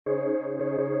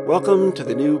Welcome to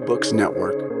the New Books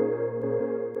Network.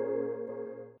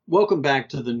 Welcome back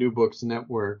to the New Books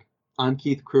Network. I'm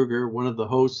Keith Kruger, one of the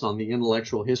hosts on the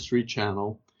Intellectual History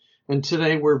channel, and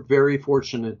today we're very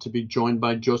fortunate to be joined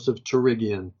by Joseph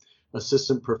Turigian,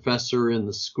 assistant professor in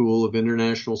the School of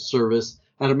International Service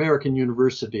at American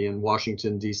University in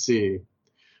Washington, D.C.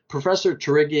 Professor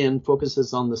Turigian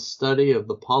focuses on the study of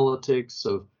the politics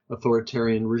of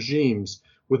authoritarian regimes,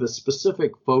 with a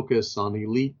specific focus on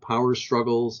elite power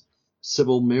struggles,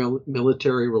 civil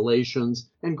military relations,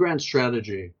 and grand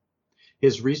strategy.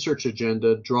 His research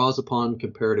agenda draws upon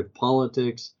comparative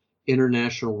politics,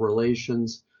 international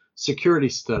relations, security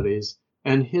studies,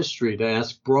 and history to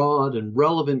ask broad and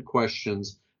relevant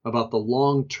questions about the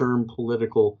long-term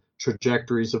political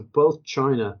trajectories of both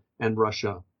China and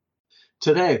Russia.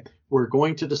 Today, we're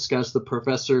going to discuss the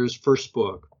professor's first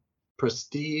book,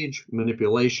 Prestige,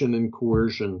 Manipulation, and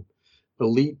Coercion: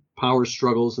 Elite Power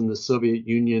Struggles in the Soviet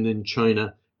Union and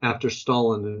China After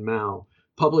Stalin and Mao,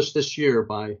 published this year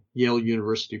by Yale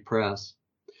University Press.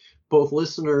 Both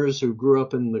listeners who grew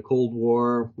up in the Cold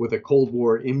War with a Cold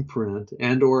War imprint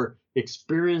and/or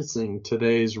experiencing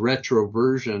today's retro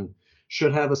version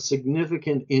should have a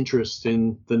significant interest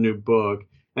in the new book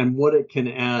and what it can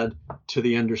add to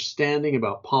the understanding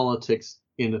about politics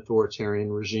in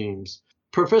authoritarian regimes.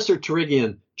 Professor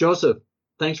Turigian, Joseph,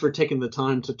 thanks for taking the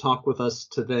time to talk with us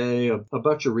today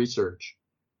about your research.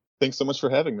 Thanks so much for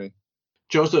having me.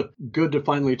 Joseph, good to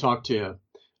finally talk to you.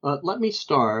 Let me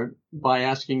start by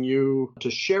asking you to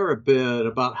share a bit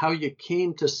about how you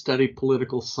came to study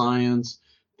political science,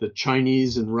 the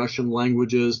Chinese and Russian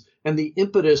languages, and the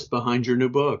impetus behind your new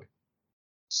book.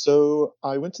 So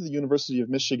I went to the University of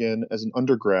Michigan as an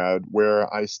undergrad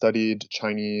where I studied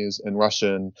Chinese and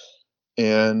Russian.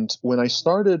 And when I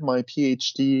started my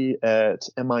PhD at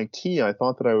MIT, I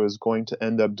thought that I was going to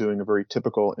end up doing a very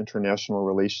typical international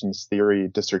relations theory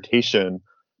dissertation.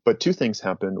 But two things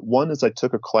happened. One is I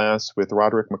took a class with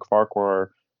Roderick MacFarquhar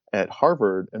at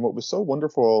Harvard. And what was so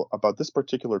wonderful about this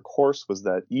particular course was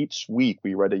that each week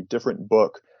we read a different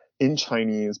book in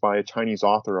Chinese by a Chinese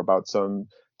author about some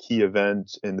key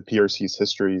event in the PRC's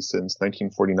history since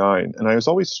 1949. And I was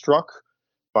always struck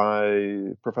by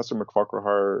Professor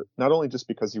MacFarquhar, not only just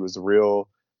because he was a real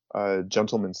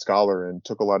gentleman scholar and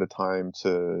took a lot of time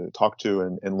to talk to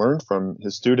and learn from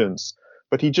his students,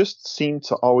 but he just seemed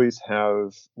to always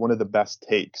have one of the best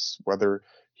takes, whether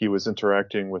he was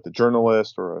interacting with a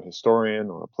journalist or a historian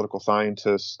or a political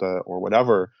scientist or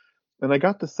whatever. And I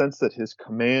got the sense that his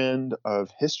command of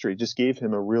history just gave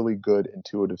him a really good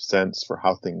intuitive sense for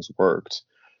how things worked.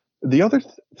 The other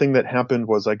thing that happened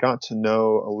was I got to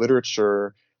know a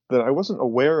literature that I wasn't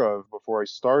aware of before I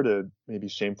started, maybe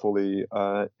shamefully,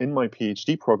 in my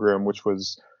PhD program, which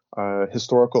was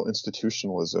historical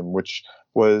institutionalism, which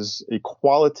was a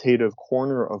qualitative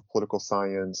corner of political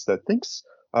science that thinks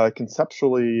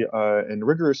conceptually and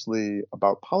rigorously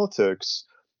about politics,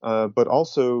 but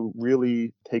also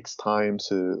really takes time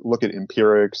to look at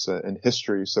empirics and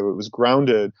history. So it was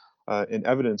grounded in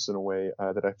evidence in a way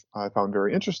that I found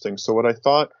very interesting. So what I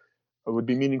thought would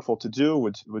be meaningful to do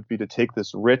would be to take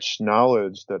this rich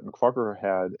knowledge that MacFarquhar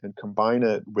had and combine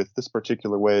it with this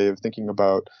particular way of thinking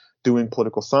about doing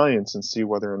political science and see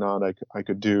whether or not I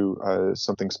could do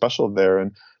something special there.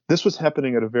 And this was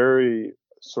happening at a very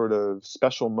sort of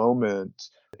special moment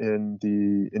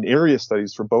in area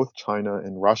studies for both China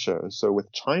and Russia. So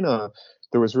with China,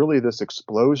 there was really this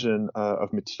explosion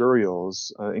of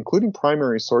materials, including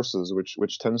primary sources,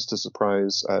 which tends to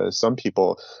surprise some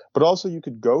people. But also you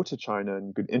could go to China and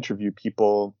you could interview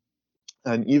people,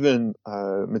 and even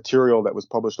material that was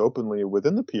published openly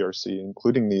within the PRC,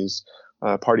 including these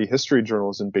party history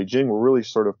journals in Beijing, were really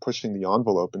sort of pushing the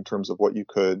envelope in terms of what you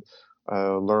could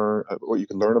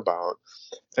learn about.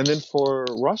 And then for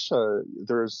Russia,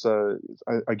 there's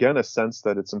again a sense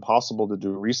that it's impossible to do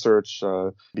research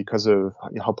because of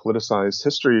how politicized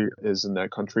history is in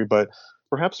that country. But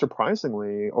perhaps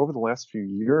surprisingly, over the last few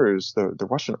years, the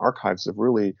Russian archives have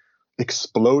really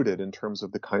exploded in terms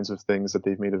of the kinds of things that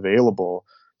they've made available.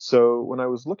 So when I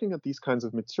was looking at these kinds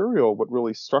of material, what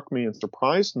really struck me and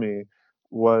surprised me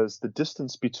was the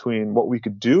distance between what we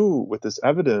could do with this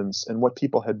evidence and what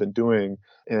people had been doing.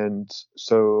 And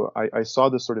so I saw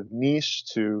this sort of niche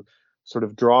to sort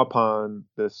of draw upon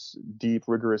this deep,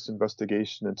 rigorous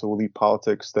investigation into elite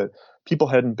politics that people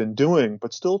hadn't been doing,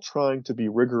 but still trying to be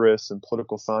rigorous and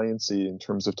political sciencey in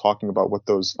terms of talking about what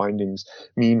those findings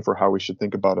mean for how we should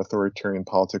think about authoritarian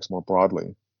politics more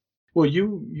broadly. Well,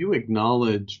 you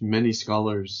acknowledge many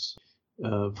scholars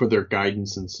for their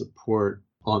guidance and support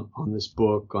on this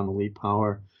book on elite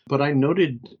power. But I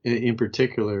noted in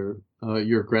particular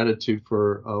your gratitude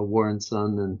for Warren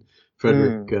Sun and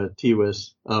Frederick Mm.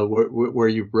 Tiwis, where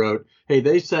you wrote, "Hey,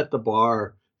 they set the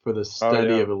bar for the Oh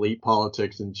study yeah. of elite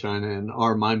politics in China and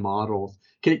are my models."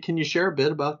 Can you share a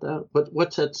bit about that?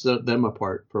 What sets them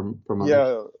apart from others?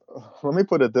 Yeah. Let me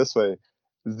put it this way.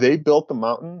 They built the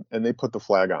mountain and they put the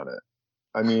flag on it.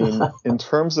 I mean, in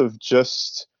terms of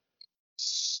just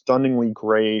stunningly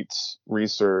great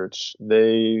research,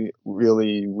 they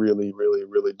really, really, really,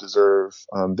 really deserve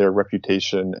their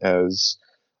reputation as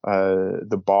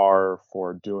the bar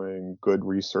for doing good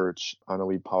research on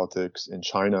elite politics in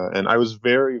China. And I was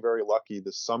very, very lucky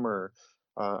this summer.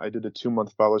 I did a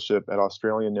 2-month fellowship at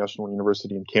Australian National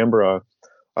University in Canberra,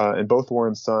 and both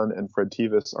Warren Sun and Fred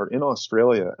Tevis are in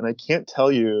Australia. And I can't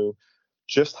tell you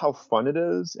just how fun it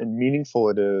is and meaningful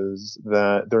it is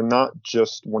that they're not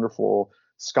just wonderful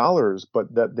scholars,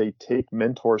 but that they take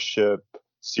mentorship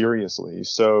seriously.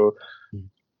 So,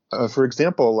 for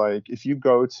example, like if you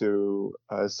go to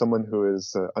someone who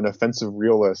is an offensive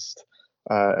realist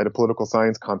at a political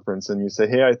science conference and you say,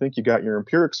 "Hey, I think you got your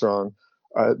empirics wrong,"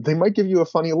 they might give you a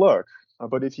funny look.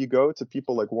 But if you go to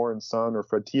people like Warren Sun or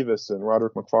Fred Tevis and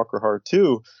Roderick McFarquhar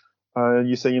too,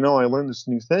 you say, I learned this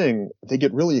new thing, they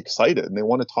get really excited and they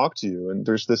want to talk to you. And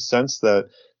there's this sense that,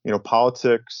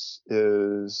 politics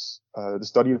is the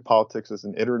study of politics is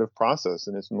an iterative process,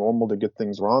 and it's normal to get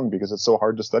things wrong because it's so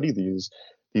hard to study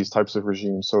these types of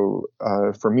regimes. So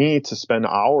for me to spend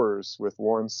hours with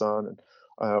Warren Sun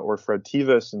or Fred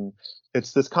Tevis, and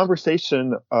it's this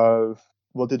conversation of,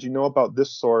 well, did you know about this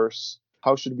source?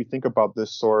 How should we think about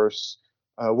this source?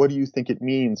 What do you think it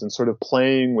means? And sort of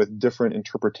playing with different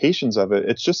interpretations of it.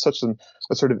 It's just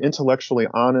a sort of intellectually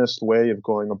honest way of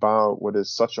going about what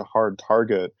is such a hard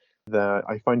target that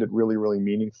I find it really, really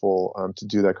meaningful to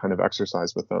do that kind of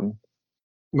exercise with them.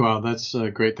 Wow, that's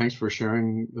great. Thanks for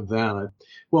sharing that.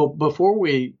 Well, before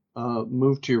we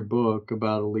move to your book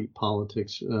about elite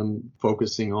politics,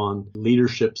 focusing on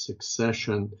leadership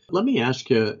succession, let me ask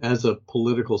you, as a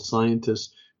political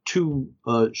scientist, two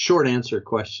short answer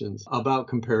questions about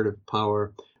comparative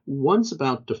power. One's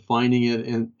about defining it,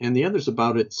 and the other's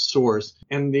about its source.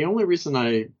 And the only reason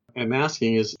I am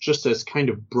asking is just as kind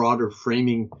of broader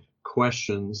framing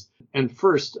questions. And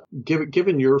first,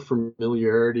 given your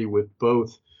familiarity with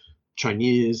both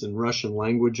Chinese and Russian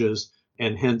languages,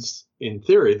 and hence, in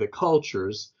theory, the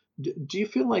cultures, do you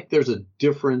feel like there's a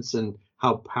difference in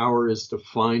how power is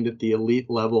defined at the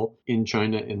elite level in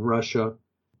China and Russia?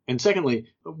 And secondly,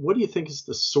 what do you think is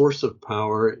the source of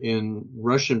power in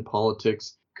Russian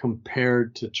politics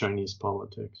compared to Chinese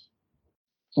politics?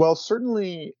 Well,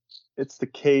 certainly it's the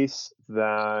case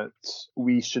that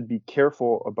we should be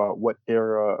careful about what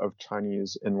era of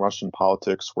Chinese and Russian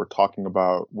politics we're talking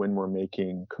about when we're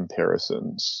making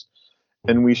comparisons.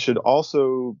 And we should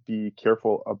also be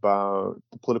careful about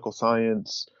the political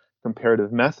science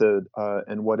comparative method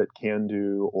and what it can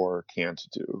do or can't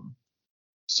do.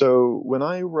 So, when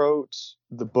I wrote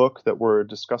the book that we're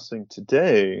discussing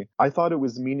today, I thought it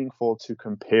was meaningful to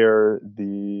compare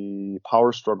the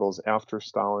power struggles after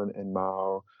Stalin and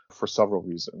Mao for several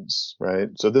reasons, right?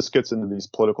 So, this gets into these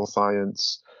political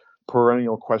science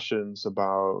perennial questions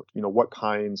about, what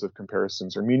kinds of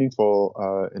comparisons are meaningful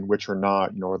and which are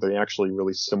not. Are they actually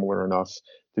really similar enough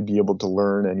to be able to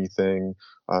learn anything?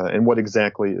 And what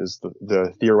exactly is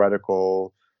the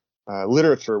theoretical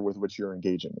literature with which you're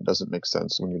engaging? It doesn't make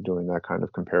sense when you're doing that kind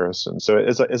of comparison. So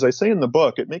as I say in the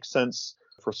book, it makes sense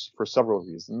for several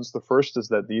reasons. The first is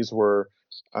that these were,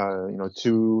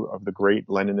 two of the great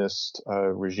Leninist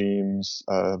regimes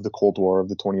of the Cold War of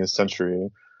the 20th century.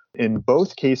 In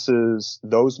both cases,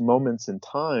 those moments in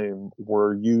time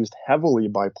were used heavily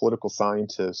by political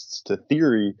scientists to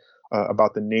theory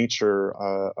about the nature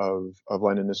of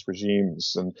Leninist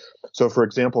regimes. And so, for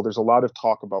example, there's a lot of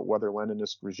talk about whether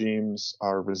Leninist regimes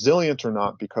are resilient or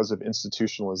not because of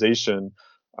institutionalization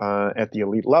at the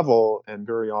elite level. And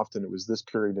very often it was this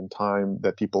period in time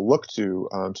that people looked to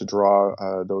draw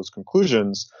those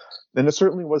conclusions. And it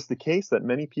certainly was the case that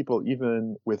many people,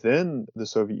 even within the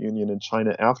Soviet Union and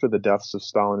China after the deaths of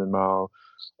Stalin and Mao,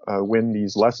 when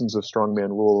these lessons of strongman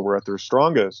rule were at their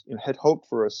strongest, had hoped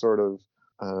for a sort of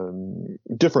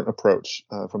different approach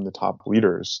from the top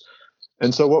leaders.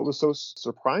 And so what was so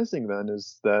surprising then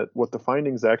is that what the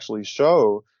findings actually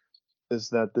show is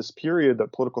that this period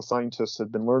that political scientists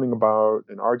had been learning about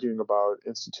and arguing about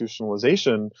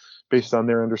institutionalization based on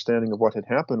their understanding of what had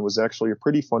happened was actually a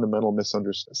pretty fundamental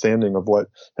misunderstanding of what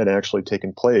had actually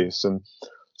taken place. And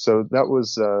so that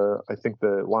was, I think,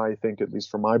 why I think, at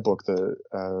least for my book,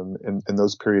 and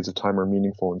those periods of time are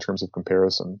meaningful in terms of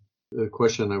comparison. the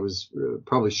question I was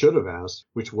probably should have asked,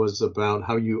 which was about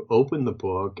how you open the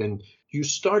book. And you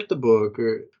start the book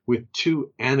with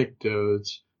two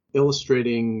anecdotes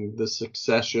illustrating the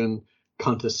succession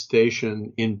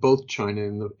contestation in both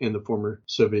China and the former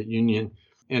Soviet Union.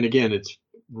 And again, it's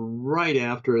right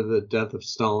after the death of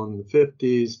Stalin in the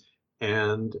 50s,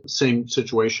 and same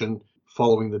situation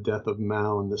following the death of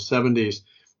Mao in the 70s.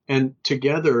 And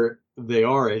together they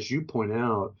are, as you point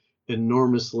out,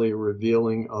 enormously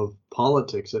revealing of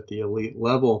politics at the elite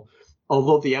level,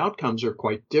 although the outcomes are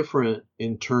quite different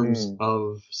in terms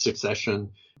of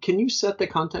succession. Can you set the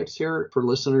context here for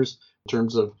listeners in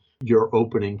terms of your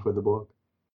opening for the book?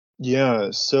 Yeah,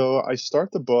 so I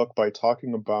start the book by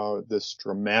talking about this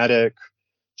dramatic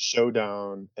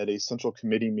showdown at a Central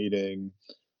Committee meeting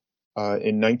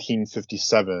in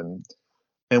 1957.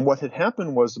 And what had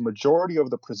happened was the majority of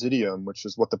the Presidium, which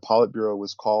is what the Politburo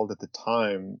was called at the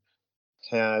time,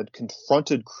 had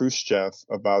confronted Khrushchev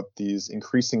about these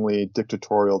increasingly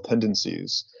dictatorial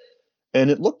tendencies. And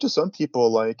it looked to some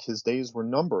people like his days were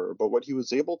numbered, but what he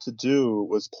was able to do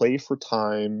was play for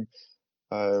time,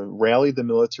 rally the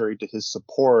military to his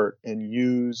support, and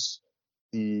use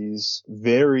these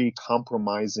very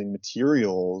compromising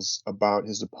materials about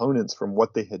his opponents from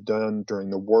what they had done during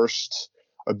the worst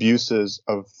abuses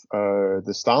of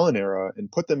the Stalin era,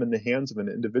 and put them in the hands of an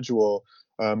individual,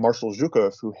 Marshal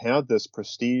Zhukov, who had this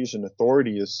prestige and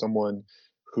authority as someone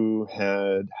who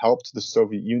had helped the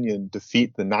Soviet Union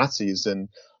defeat the Nazis in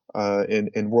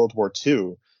World War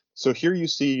II. So here you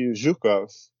see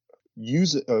Zhukov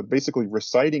basically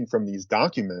reciting from these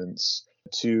documents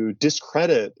to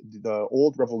discredit the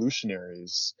old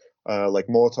revolutionaries like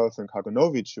Molotov and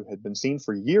Kaganovich, who had been seen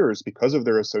for years because of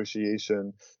their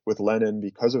association with Lenin,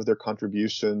 because of their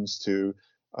contributions to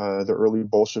the early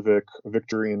Bolshevik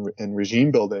victory and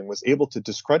regime building, was able to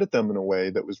discredit them in a way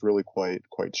that was really quite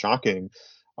shocking,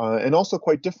 and also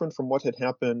quite different from what had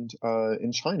happened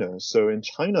in China. So in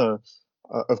China,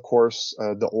 of course,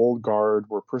 the old guard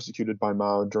were persecuted by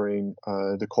Mao during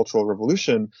the Cultural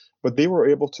Revolution, but they were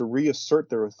able to reassert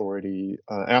their authority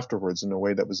afterwards in a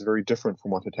way that was very different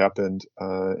from what had happened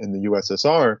in the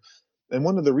USSR. And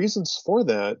one of the reasons for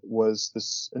that was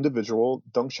this individual,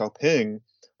 Deng Xiaoping,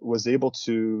 was able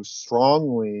to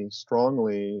strongly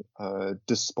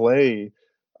display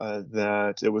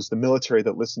that it was the military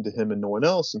that listened to him and no one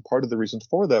else. And part of the reason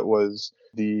for that was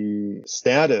the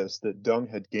status that Deng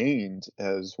had gained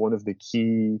as one of the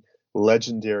key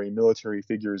legendary military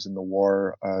figures in the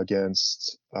war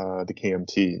against the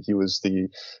KMT. He was the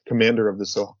commander of the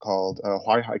so-called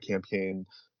Huaihai campaign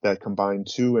that combined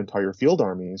two entire field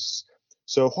armies.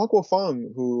 So Hua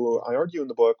Guofeng, who I argue in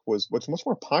the book was much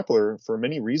more popular for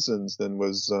many reasons than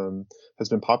has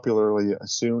been popularly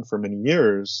assumed for many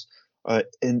years,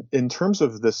 in terms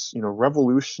of this,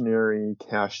 revolutionary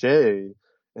cachet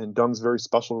and Deng's very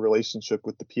special relationship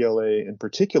with the PLA in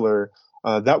particular,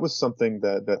 that was something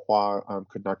that Hua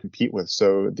could not compete with.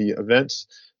 So the event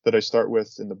that I start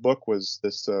with in the book was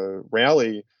this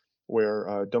rally where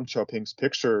Deng Xiaoping's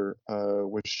picture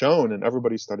was shown, and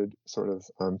everybody started sort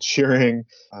of cheering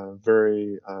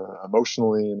very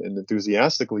emotionally and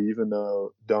enthusiastically, even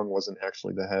though Deng wasn't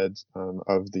actually the head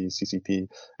of the CCP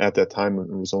at that time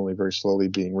and was only very slowly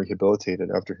being rehabilitated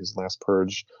after his last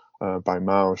purge by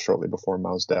Mao shortly before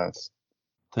Mao's death.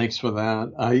 Thanks for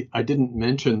that. I didn't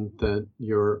mention that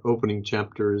your opening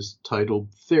chapter is titled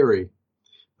Theory,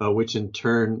 which in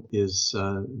turn is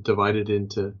divided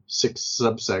into 6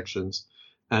 subsections,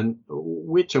 and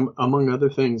which, among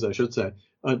other things, I should say,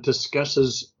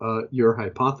 discusses your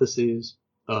hypotheses,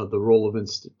 the role of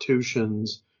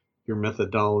institutions, your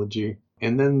methodology,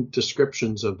 and then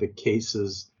descriptions of the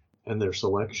cases and their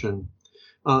selection.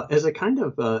 As a kind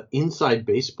of inside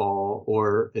baseball,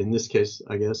 or in this case,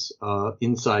 I guess,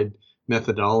 inside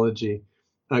methodology,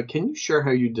 can you share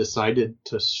how you decided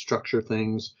to structure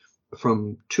things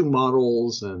from 2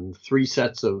 models and 3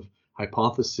 sets of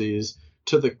hypotheses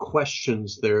to the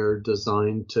questions they're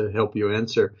designed to help you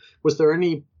answer? Was there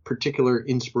any particular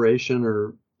inspiration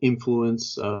or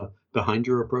influence behind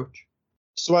your approach?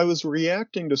 So I was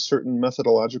reacting to certain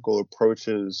methodological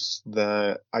approaches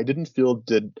that I didn't feel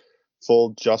did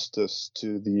full justice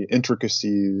to the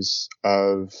intricacies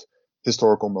of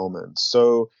historical moments.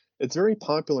 So it's very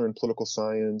popular in political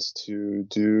science to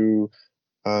do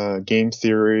game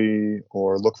theory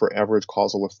or look for average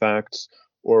causal effects,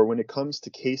 or when it comes to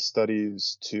case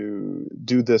studies, to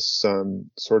do this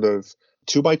sort of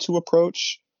 2x2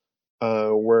 approach,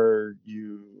 where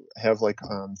you have like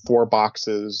 4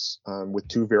 boxes with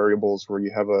 2 variables where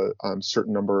you have a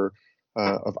certain number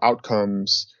of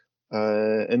outcomes.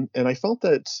 And I felt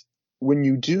that when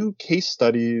you do case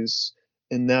studies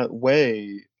in that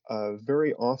way,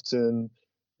 very often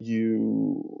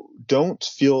you don't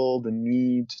feel the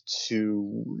need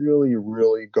to really,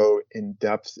 really go in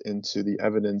depth into the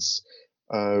evidence,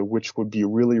 which would be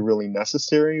really, really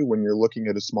necessary when you're looking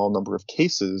at a small number of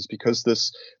cases, because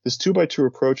this 2x2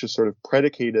 approach is sort of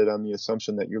predicated on the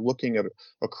assumption that you're looking at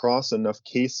across enough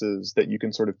cases that you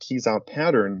can sort of tease out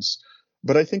patterns.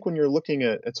 But I think when you're looking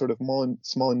at sort of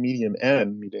small and medium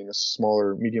n, meaning a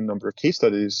smaller, medium number of case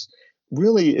studies,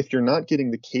 really, if you're not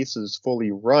getting the cases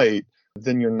fully right,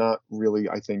 then you're not really,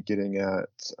 I think, getting at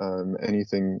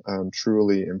anything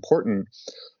truly important.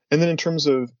 And then in terms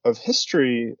of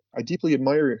history, I deeply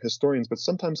admire historians, but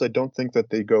sometimes I don't think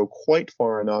that they go quite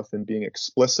far enough in being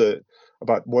explicit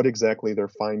about what exactly their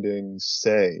findings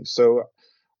say. So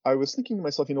I was thinking to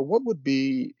myself, what would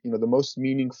be, the most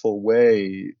meaningful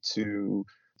way to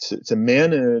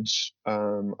manage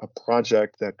a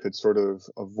project that could sort of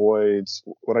avoid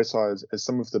what I saw as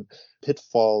some of the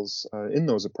pitfalls in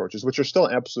those approaches, which are still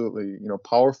absolutely,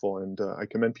 powerful, and I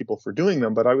commend people for doing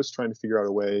them. But I was trying to figure out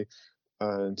a way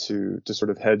to sort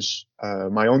of hedge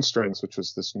my own strengths, which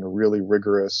was this, really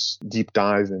rigorous deep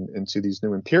dive into these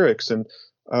new empirics. And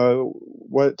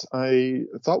what I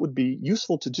thought would be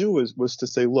useful to do was to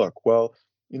say, look, well,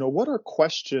 what are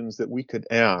questions that we could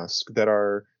ask that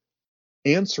are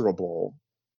answerable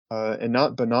and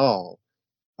not banal,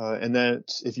 and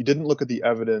that if you didn't look at the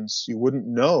evidence, you wouldn't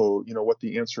know, what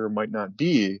the answer might not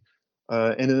be,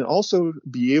 and then also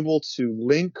be able to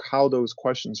link how those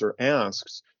questions are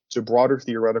asked to broader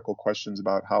theoretical questions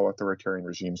about how authoritarian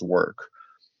regimes work.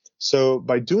 So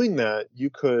by doing that, you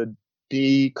could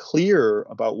be clear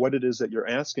about what it is that you're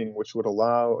asking, which would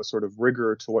allow a sort of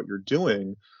rigor to what you're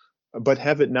doing, but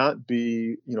have it not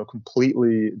be,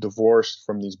 completely divorced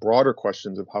from these broader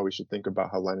questions of how we should think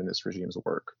about how Leninist regimes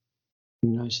work.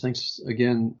 Nice. Thanks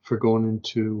again for going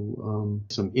into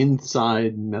some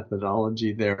inside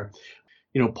methodology there.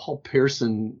 Paul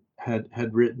Pearson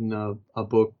had written a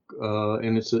book,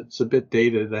 and it's a bit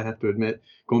dated, I have to admit,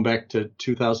 going back to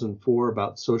 2004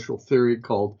 about social theory,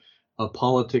 called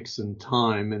Politics and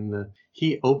Time. And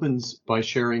he opens by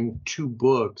sharing two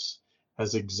books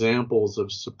as examples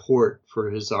of support for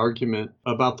his argument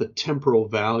about the temporal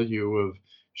value of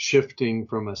shifting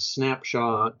from a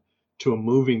snapshot to a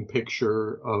moving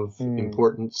picture of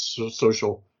important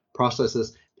social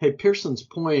processes. Hey, Pearson's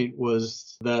point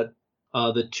was that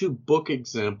the two book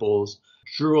examples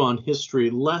drew on history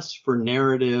less for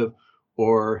narrative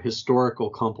or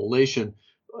historical compilation,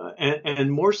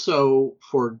 and more so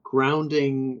for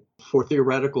grounding for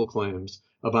theoretical claims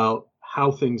about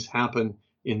how things happen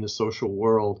in the social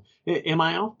world. Am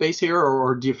I off base here,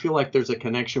 or do you feel like there's a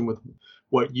connection with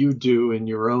what you do in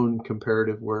your own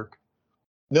comparative work?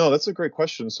 No, that's a great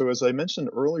question. So as I mentioned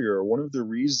earlier, one of the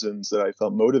reasons that I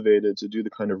felt motivated to do the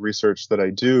kind of research that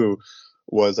I do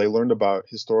was I learned about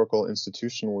historical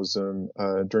institutionalism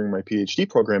during my PhD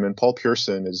program, and Paul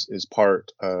Pearson is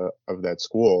part of that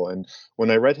school. And when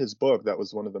I read his book, that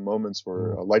was one of the moments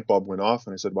where a light bulb went off,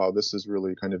 and I said, wow, this is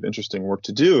really kind of interesting work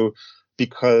to do,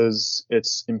 because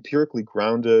it's empirically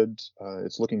grounded,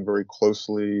 it's looking very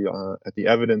closely at the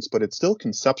evidence, but it's still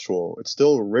conceptual, it's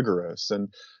still rigorous. And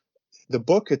the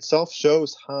book itself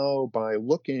shows how, by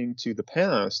looking to the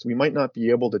past, we might not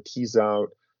be able to tease out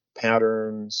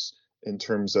patterns in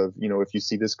terms of, if you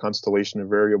see this constellation of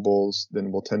variables,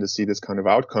 then we'll tend to see this kind of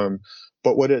outcome.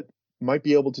 But what it might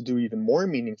be able to do even more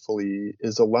meaningfully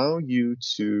is allow you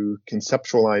to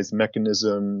conceptualize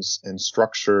mechanisms and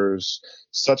structures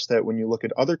such that when you look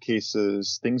at other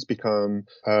cases, things become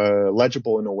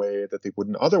legible in a way that they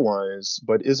wouldn't otherwise,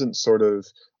 but isn't sort of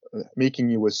making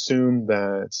you assume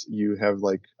that you have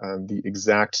the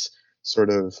exact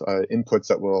sort of inputs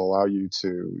that will allow you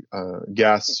to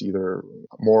guess either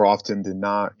more often than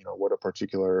not, what a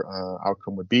particular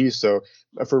outcome would be. So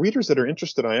for readers that are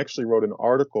interested, I actually wrote an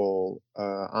article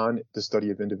on the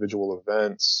study of individual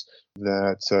events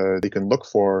that they can look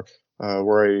for,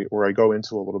 where I go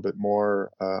into a little bit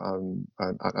more on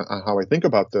how I think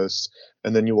about this.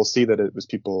 And then you will see that it was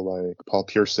people like Paul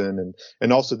Pearson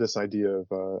and also this idea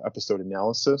of episode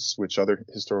analysis, which other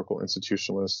historical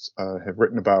institutionalists have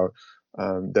written about,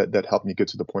 that helped me get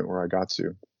to the point where I got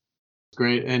to.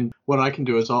 Great. And what I can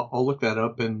do is I'll look that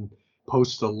up and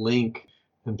post a link,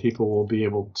 and people will be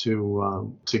able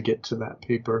to get to that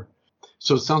paper.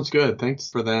 So it sounds good.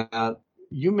 Thanks for that.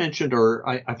 You mentioned, or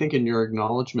I think in your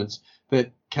acknowledgments,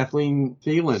 that Kathleen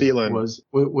Thielen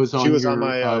was on She was on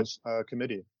my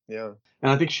committee. Yeah.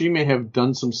 And I think she may have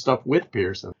done some stuff with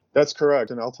Pearson. That's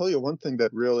correct. And I'll tell you one thing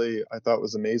that really I thought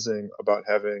was amazing about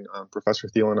having Professor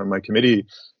Thielen on my committee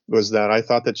was that I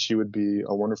thought that she would be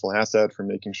a wonderful asset for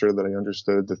making sure that I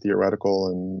understood the theoretical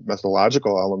and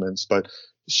methodological elements. But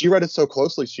she read it so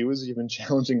closely, she was even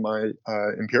challenging my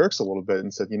empirics a little bit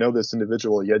and said, this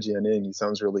individual, Ye Jianing, he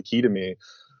sounds really key to me.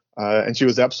 And she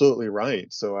was absolutely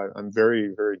right. So I'm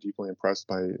very, very deeply impressed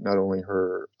by not only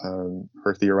her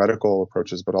theoretical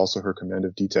approaches, but also her command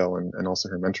of detail and also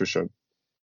her mentorship.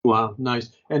 Wow,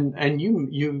 nice. And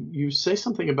you say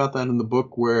something about that in the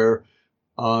book where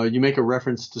you make a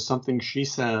reference to something she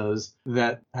says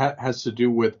that has to do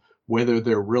with whether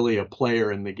they're really a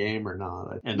player in the game or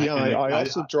not. I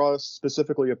also draw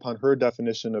specifically upon her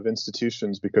definition of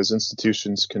institutions because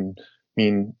institutions can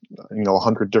mean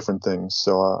 100 different things.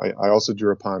 So I also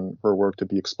drew upon her work to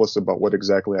be explicit about what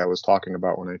exactly I was talking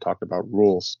about when I talked about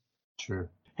rules. Sure.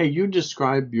 Hey, you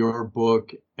describe your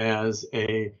book as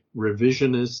a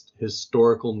revisionist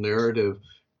historical narrative,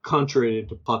 contrary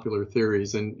to popular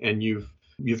theories, and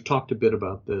you've talked a bit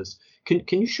about this.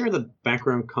 Can you share the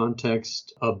background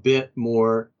context a bit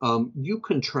more? You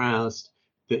contrast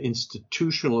the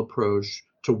institutional approach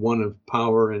to one of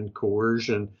power and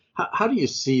coercion. How do you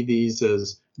see these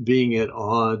as being at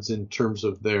odds in terms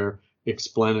of their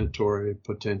explanatory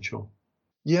potential?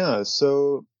 Yeah,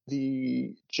 so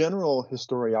the general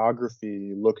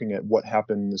historiography looking at what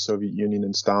happened in the Soviet Union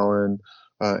and Stalin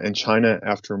and China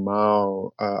after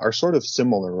Mao are sort of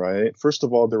similar, right? First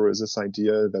of all, there was this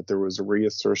idea that there was a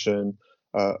reassertion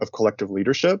of collective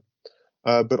leadership,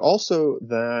 but also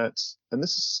that, and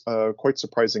this is quite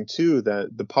surprising too,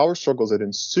 that the power struggles that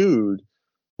ensued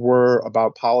were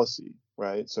about policy,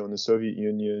 right? So in the Soviet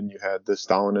Union, you had the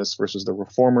Stalinists versus the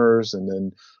reformers, and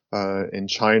then in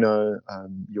China,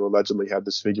 you allegedly had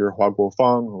this figure Hua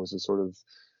Guofeng, who was a sort of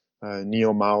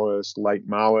neo-Maoist, light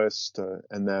Maoist,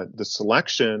 and that the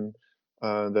selection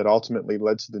that ultimately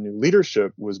led to the new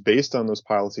leadership was based on those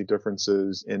policy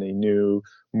differences in a new,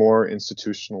 more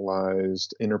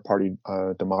institutionalized inter-party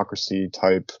democracy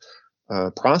type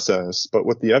process. But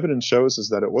what the evidence shows is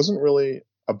that it wasn't really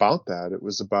about that. It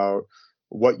was about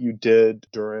what you did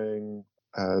during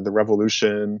the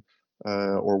revolution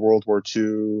or World War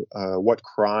II, what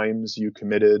crimes you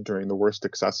committed during the worst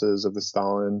excesses of the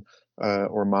Stalin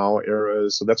or Mao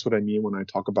eras. So that's what I mean when I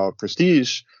talk about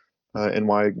prestige. And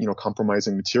why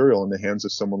compromising material in the hands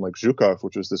of someone like Zhukov,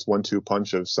 which was this 1-2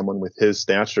 punch of someone with his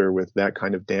stature with that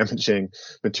kind of damaging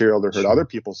material that hurt other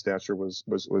people's stature was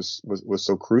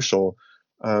so crucial.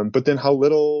 But then how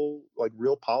little like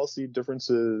real policy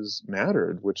differences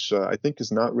mattered, which I think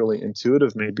is not really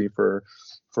intuitive maybe for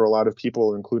a lot of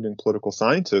people, including political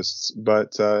scientists.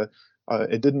 But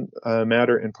it didn't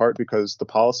matter in part because the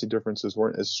policy differences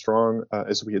weren't as strong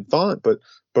as we had thought, but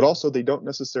also they don't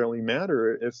necessarily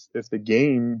matter if the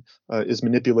game is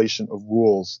manipulation of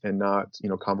rules and not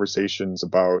conversations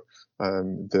about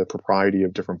the propriety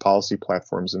of different policy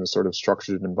platforms in a sort of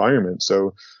structured environment.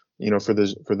 So for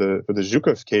the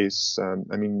Zhukov case,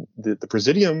 I mean the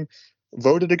Presidium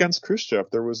voted against Khrushchev.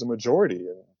 There was a majority,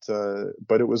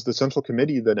 but it was the Central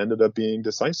Committee that ended up being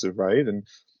decisive, right? And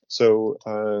so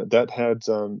that had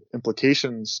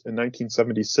implications in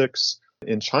 1976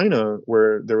 in China,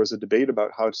 where there was a debate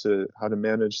about how to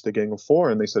manage the Gang of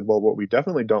Four, and they said, well, what we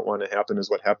definitely don't want to happen is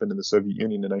what happened in the Soviet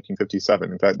Union in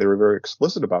 1957. In fact, they were very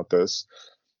explicit about this.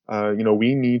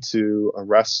 We need to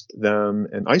arrest them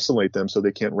and isolate them so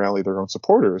they can't rally their own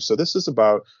supporters. So this is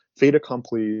about fait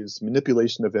accompli,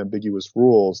 manipulation of ambiguous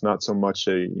rules, not so much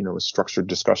a structured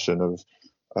discussion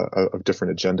of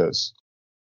different agendas.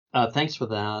 Thanks for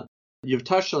that. You've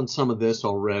touched on some of this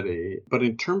already, but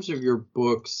in terms of your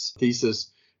book's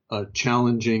thesis,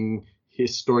 challenging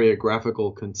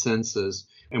historiographical consensus,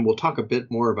 and we'll talk a bit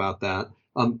more about that,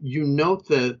 you note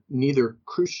that neither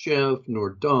Khrushchev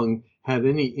nor Deng had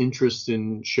any interest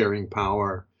in sharing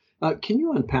power. Can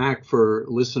you unpack for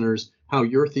listeners how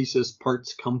your thesis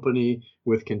parts company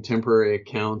with contemporary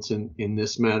accounts in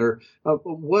this matter?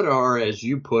 What are, as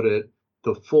you put it,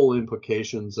 the full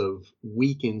implications of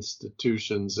weak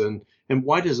institutions, and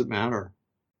why does it matter?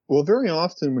 Well, very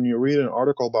often when you read an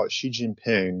article about Xi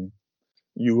Jinping,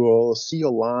 you will see a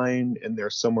line in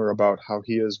there somewhere about how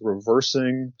he is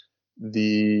reversing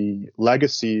the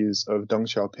legacies of Deng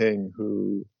Xiaoping,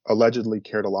 who allegedly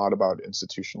cared a lot about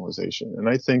institutionalization. And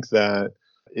I think that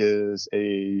is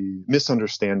a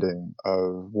misunderstanding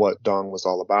of what Deng was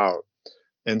all about.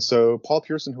 And so Paul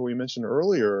Pierson, who we mentioned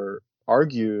earlier,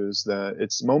 argues that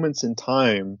it's moments in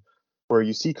time where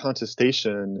you see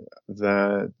contestation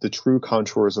that the true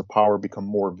contours of power become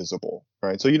more visible,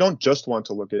 right? So you don't just want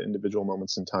to look at individual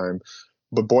moments in time,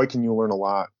 but boy, can you learn a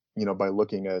lot by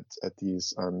looking at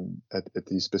these at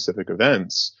these specific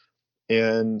events.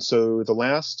 And so the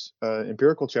last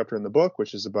empirical chapter in the book,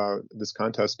 which is about this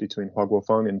contest between Hua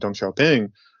Guofeng and Deng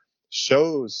Xiaoping,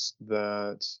 shows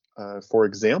that, for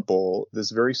example,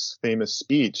 this very famous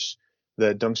speech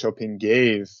that Deng Xiaoping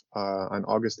gave on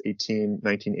August 18,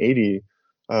 1980,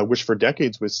 which for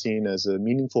decades was seen as a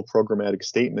meaningful programmatic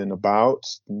statement about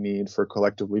the need for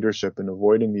collective leadership and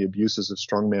avoiding the abuses of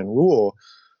strongman rule,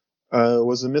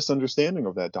 was a misunderstanding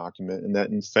of that document, and that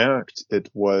in fact it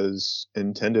was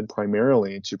intended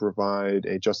primarily to provide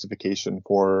a justification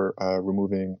for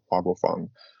removing Hua Guofeng.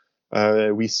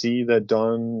 We see that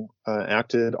Deng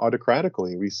acted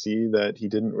autocratically. We see that he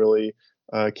didn't really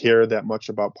care that much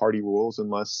about party rules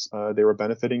unless they were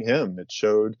benefiting him. It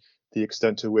showed the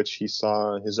extent to which he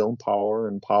saw his own power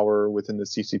and power within the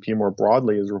CCP more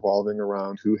broadly as revolving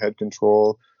around who had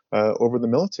control over the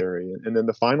military. And then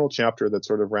the final chapter that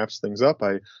sort of wraps things up,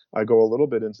 I go a little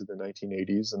bit into the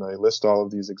 1980s, and I list all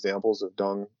of these examples of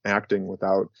Deng acting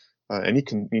without any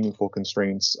meaningful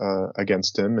constraints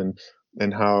against him,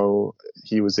 and how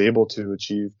he was able to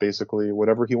achieve basically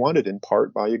whatever he wanted, in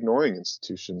part by ignoring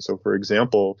institutions. So, for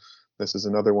example, this is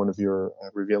another one of your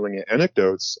revealing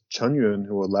anecdotes. Chen Yun,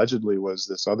 who allegedly was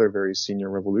this other very senior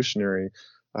revolutionary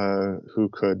who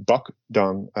could buck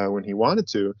Deng when he wanted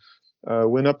to,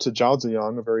 went up to Zhao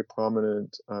Ziyang, a very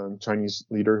prominent Chinese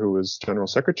leader who was general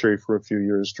secretary for a few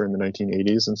years during the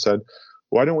 1980s, and said,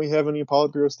 "Why don't we have any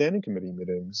Politburo Standing Committee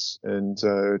meetings?" And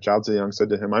Zhao Ziyang said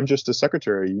to him, "I'm just a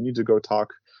secretary. You need to go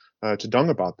talk to Deng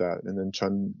about that." And then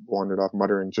Chen wandered off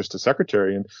muttering, "Just a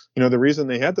secretary." And, the reason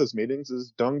they had those meetings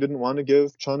is Deng didn't want to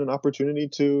give Chen an opportunity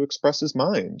to express his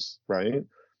mind, right?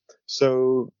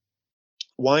 So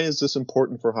why is this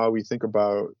important for how we think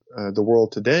about the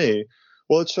world today?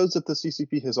 Well, it shows that the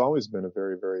CCP has always been a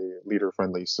very, very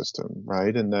leader-friendly system,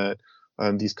 right? And that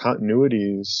these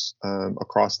continuities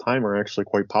across time are actually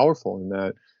quite powerful, in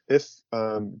that if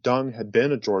Deng had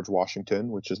been a George Washington,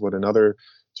 which is what another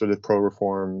sort of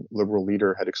pro-reform liberal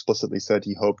leader had explicitly said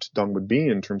he hoped Deng would be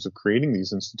in terms of creating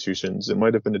these institutions, it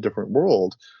might have been a different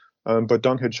world. But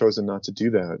Deng had chosen not to do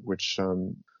that, which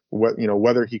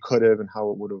whether he could have and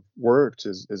how it would have worked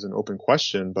is an open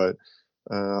question. But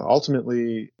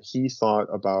ultimately, he thought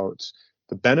about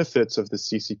the benefits of the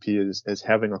CCP as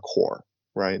having a core,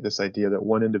 right? This idea that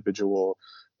one individual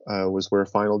was where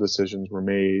final decisions were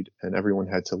made and everyone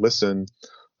had to listen.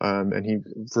 And he,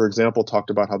 for example, talked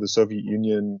about how the Soviet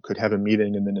Union could have a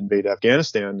meeting and then invade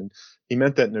Afghanistan. And he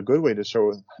meant that in a good way to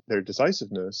show their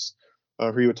decisiveness.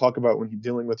 He would talk about when he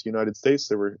dealing with the United States,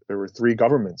 there were three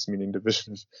governments, meaning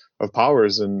division of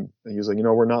powers. And he was like,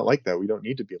 we're not like that. We don't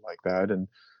need to be like that. And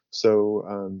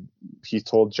so he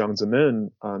told Jiang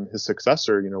Zemin, his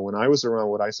successor, when I was around,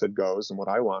 what I said goes, and what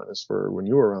I want is for when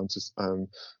you were around,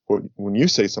 when you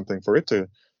say something, for it to,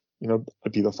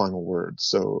 be the final word.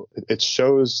 So it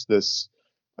shows this,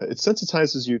 it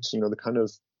sensitizes you to, the kind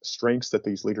of strengths that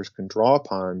these leaders can draw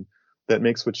upon, that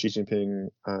makes what Xi Jinping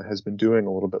has been doing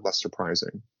a little bit less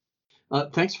surprising.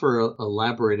 Thanks for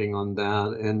elaborating on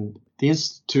that. And the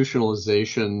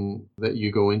institutionalization that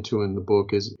you go into in the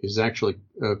book is actually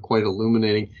quite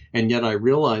illuminating. And yet I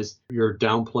realize you're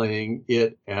downplaying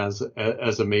it as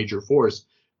a major force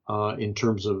in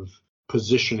terms of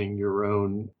positioning your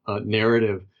own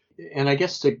narrative. And I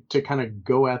guess to kind of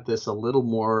go at this a little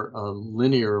more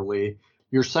linearly,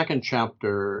 your second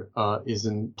chapter is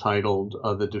entitled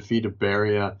The Defeat of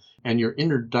Beria, and your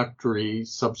introductory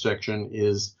subsection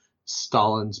is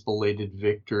Stalin's Belated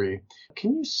Victory.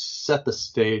 Can you set the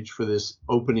stage for this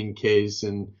opening case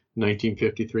in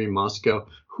 1953 Moscow?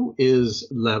 Who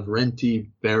is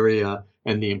Lavrentiy Beria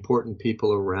and the important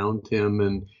people around him?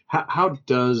 And how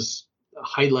does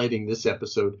highlighting this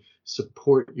episode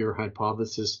support your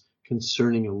hypothesis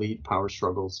concerning elite power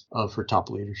struggles for top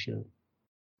leadership?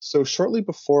 So shortly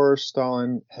before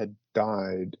Stalin had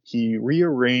died, he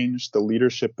rearranged the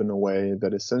leadership in a way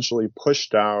that essentially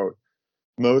pushed out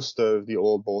most of the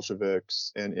old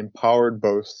Bolsheviks and empowered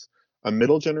both a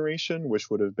middle generation, which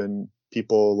would have been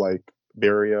people like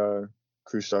Beria,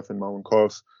 Khrushchev, and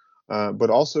Malenkov, but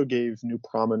also gave new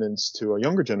prominence to a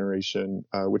younger generation,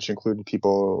 which included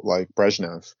people like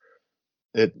Brezhnev.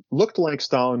 It looked like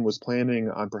Stalin was planning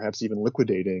on perhaps even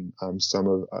liquidating some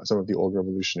of the old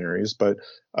revolutionaries. But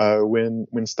when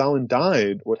Stalin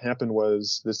died, what happened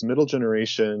was this middle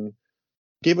generation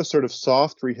gave a sort of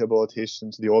soft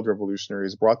rehabilitation to the old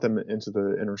revolutionaries, brought them into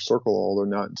the inner circle, although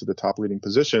not into the top leading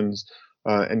positions,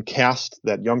 and cast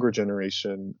that younger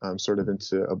generation sort of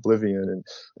into oblivion.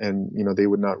 And they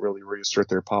would not really reassert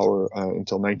their power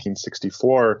until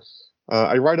 1964.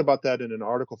 I write about that in an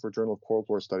article for Journal of Cold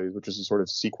War Studies, which is a sort of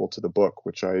sequel to the book,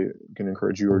 which I can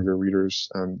encourage you or your readers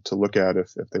to look at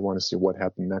if they want to see what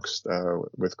happened next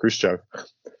with Khrushchev.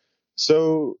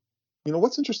 So,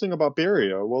 what's interesting about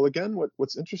Beria? Well, again,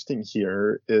 what's interesting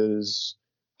here is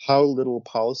how little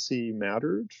policy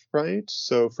mattered, right?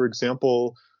 So, for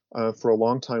example, for a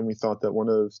long time, we thought that one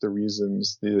of the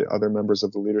reasons the other members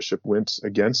of the leadership went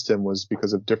against him was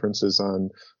because of differences on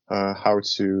how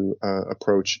to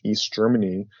approach East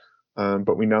Germany.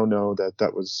 But we now know that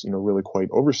that was, really quite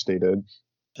overstated,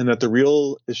 and that the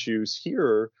real issues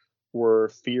here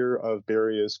were fear of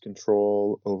Beria's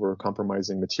control over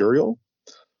compromising material.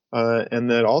 And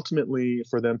that ultimately,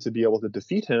 for them to be able to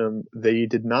defeat him, they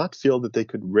did not feel that they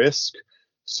could risk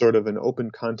sort of an open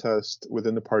contest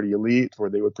within the party elite where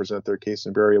they would present their case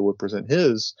and Beria would present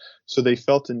his. So they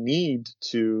felt a need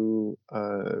to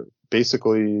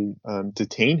basically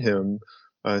detain him,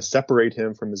 separate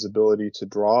him from his ability to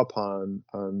draw upon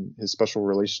his special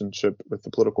relationship with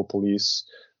the political police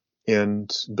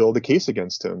and build a case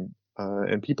against him.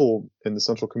 And people in the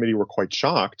Central Committee were quite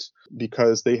shocked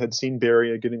because they had seen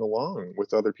Beria getting along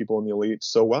with other people in the elite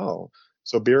so well.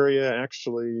 So Beria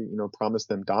actually, promised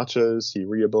them dachas. He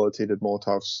rehabilitated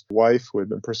Molotov's wife, who had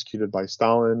been persecuted by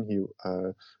Stalin. He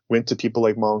went to people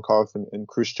like Malenkov and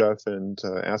Khrushchev and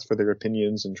asked for their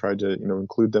opinions and tried to,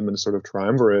 include them in a sort of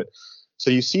triumvirate. So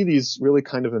you see these really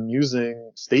kind of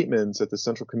amusing statements at the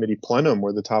Central Committee plenum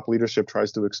where the top leadership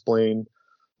tries to explain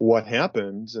what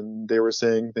happened. And they were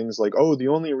saying things like, oh, the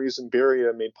only reason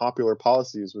Beria made popular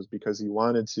policies was because he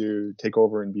wanted to take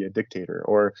over and be a dictator.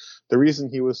 Or the reason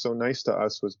he was so nice to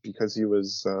us was because he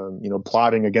was,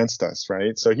 plotting against us,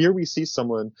 right? So here we see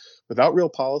someone without real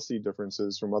policy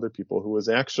differences from other people who was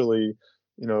actually,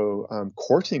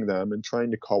 courting them and trying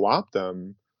to co-opt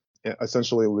them,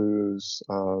 essentially lose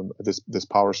this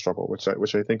power struggle, which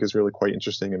I think is really quite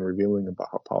interesting and revealing about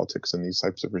how politics in these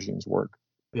types of regimes work.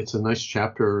 It's a nice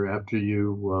chapter after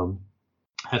you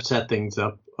have set things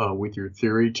up with your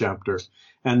theory chapter.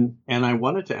 And I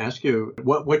wanted to ask you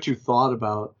what you thought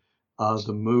about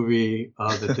the movie,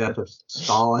 The Death of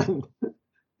Stalin.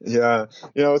 Yeah.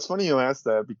 It's funny you asked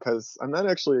that because I'm not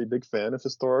actually a big fan of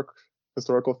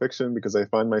historical fiction because I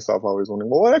find myself always wondering,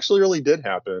 well, what actually really did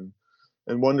happen?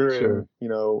 And wondering,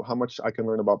 Sure. how much I can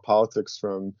learn about politics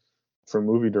from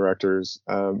movie directors.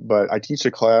 But I teach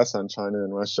a class on China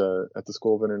and Russia at the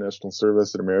School of International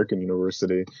Service at American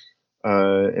University.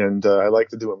 And I like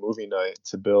to do a movie night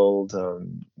to build,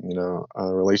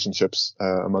 relationships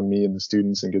among me and the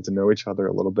students and get to know each other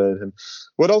a little bit. And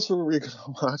what else were we going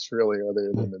to watch really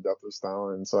other than The Death of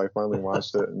Stalin? So I finally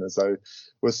watched it. And as I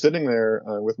was sitting there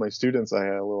with my students, I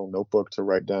had a little notebook to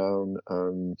write down,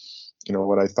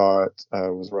 what I thought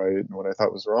was right and what I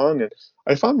thought was wrong. And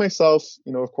I found myself,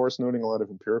 of course, noting a lot of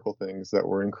empirical things that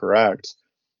were incorrect.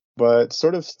 But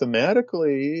sort of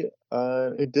thematically,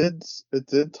 it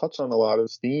did touch on a lot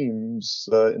of themes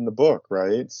in the book,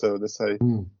 right? So this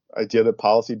idea that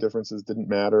policy differences didn't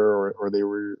matter,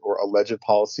 or alleged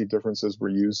policy differences were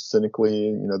used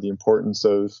cynically. The importance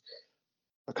of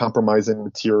compromising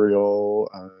material,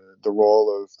 the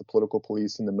role of the political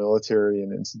police and the military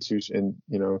and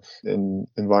in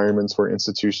environments where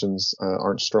institutions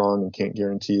aren't strong and can't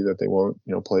guarantee that they won't,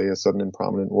 play a sudden and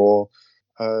prominent role.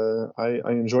 I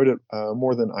enjoyed it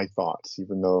more than I thought,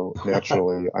 even though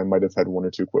naturally I might have had one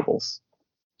or two quibbles.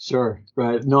 Sure,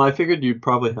 right. No, I figured you'd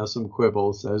probably have some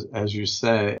quibbles, as you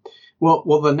say.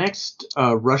 Well, the next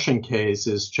Russian case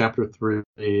is Chapter 3,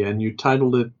 and you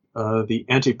titled it The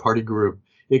Anti-Party Group.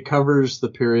 It covers the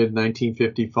period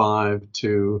 1955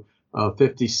 to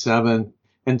 57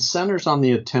 and centers on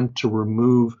the attempt to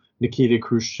remove Nikita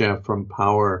Khrushchev from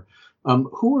power.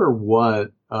 Who or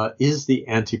what is the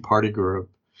anti-party group?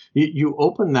 You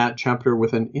open that chapter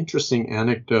with an interesting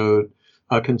anecdote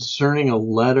concerning a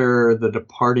letter the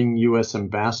departing U.S.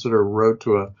 ambassador wrote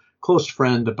to a close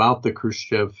friend about the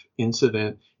Khrushchev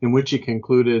incident, in which he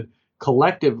concluded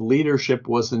collective leadership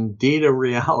was indeed a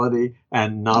reality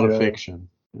and not a fiction.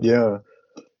 Yeah.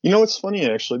 It's funny,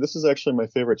 actually. This is actually my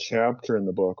favorite chapter in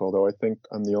the book, although I think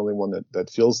I'm the only one that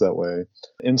feels that way.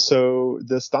 And so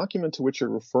this document to which you're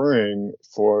referring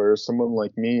for someone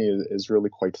like me is really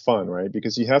quite fun, right?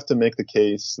 Because you have to make the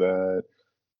case that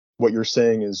what you're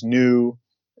saying is new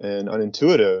and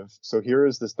unintuitive. So here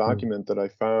is this document that I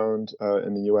found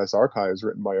in the U.S. archives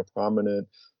written by a prominent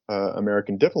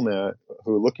American diplomat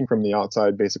who, looking from the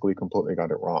outside, basically completely got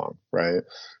it wrong, right?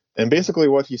 And basically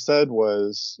what he said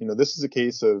was, this is a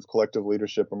case of collective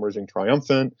leadership emerging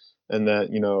triumphant, and that,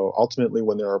 ultimately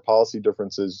when there are policy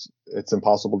differences, it's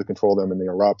impossible to control them and they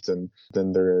erupt. And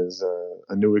then there is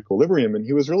a new equilibrium. And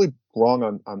he was really wrong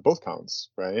on both counts,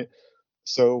 right?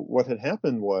 So what had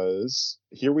happened was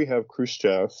here we have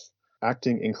Khrushchev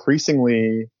acting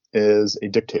increasingly as a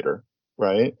dictator,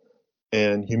 right?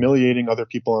 And humiliating other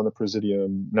people on the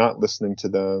presidium, not listening to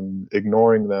them,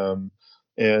 ignoring them.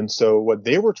 And so what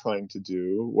they were trying to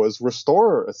do was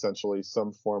restore essentially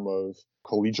some form of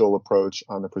collegial approach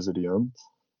on the presidium.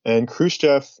 And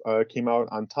Khrushchev came out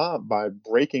on top by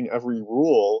breaking every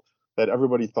rule that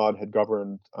everybody thought had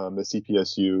governed the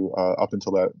CPSU up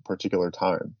until that particular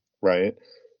time, right?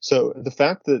 So the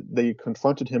fact that they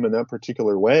confronted him in that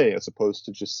particular way, as opposed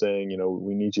to just saying,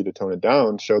 we need you to tone it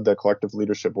down, showed that collective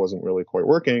leadership wasn't really quite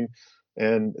working.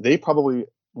 And they probably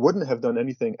wouldn't have done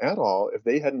anything at all if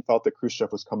they hadn't felt that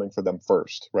Khrushchev was coming for them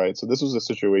first, right? So this was a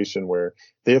situation where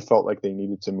they have felt like they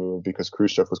needed to move because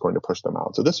Khrushchev was going to push them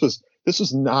out. So this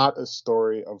was not a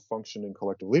story of functioning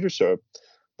collective leadership.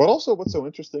 But also what's so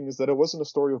interesting is that it wasn't a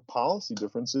story of policy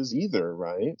differences either,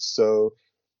 right? So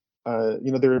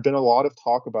there had been a lot of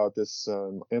talk about this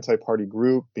anti-party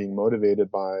group being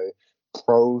motivated by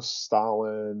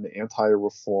pro-Stalin,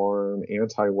 anti-reform,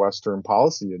 anti-Western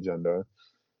policy agenda.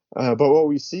 But what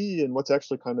we see and what's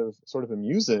actually kind of sort of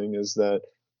amusing is that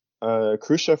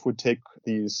Khrushchev would take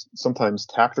these sometimes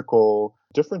tactical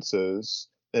differences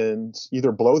and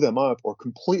either blow them up or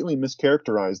completely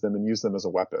mischaracterize them and use them as a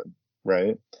weapon,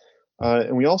 right?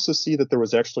 And we also see that there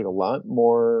was actually a lot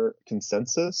more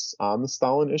consensus on the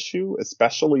Stalin issue,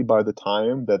 especially by the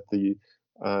time that the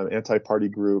anti-party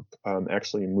group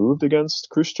actually moved against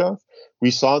Khrushchev.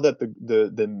 We saw that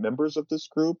the members of this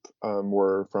group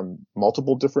were from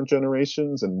multiple different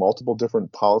generations and multiple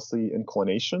different policy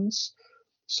inclinations.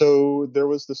 So there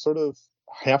was this sort of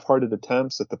half-hearted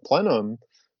attempts at the plenum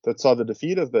that saw the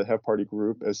defeat of the half-party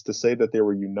group as to say that they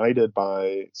were united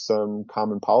by some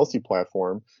common policy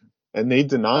platform. And they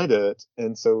denied it.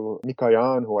 And so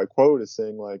Mikoyan, who I quote, is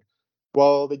saying like,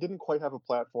 well, they didn't quite have a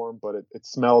platform, but it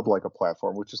smelled like a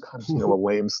platform, which is kind of, a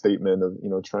lame statement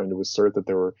of, trying to assert that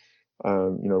there were,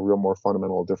 real more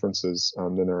fundamental differences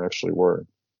than there actually were.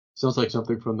 Sounds like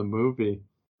something from the movie.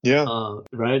 Yeah.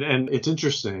 Right. And it's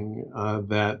interesting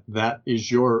that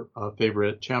is your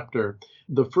favorite chapter.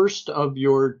 The first of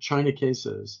your China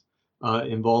cases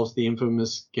involves the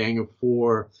infamous Gang of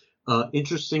Four.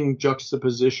 Interesting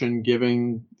juxtaposition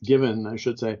given, I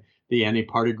should say, the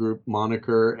anti-party group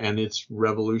moniker and its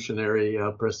revolutionary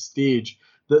prestige.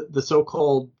 The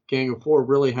so-called Gang of Four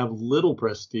really have little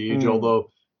prestige, although,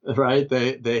 right,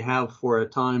 they have for a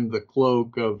time the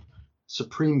cloak of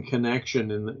supreme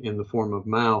connection in the form of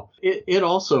Mao. It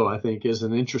also, I think, is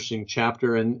an interesting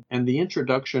chapter, and the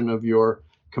introduction of your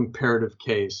comparative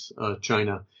case,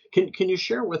 China. Can you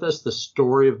share with us the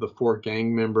story of the four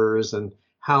gang members and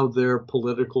how their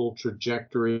political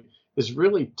trajectory is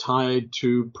really tied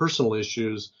to personal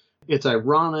issues? It's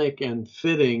ironic and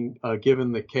fitting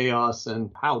given the chaos,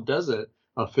 and how does it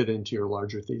fit into your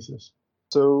larger thesis?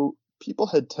 So people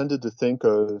had tended to think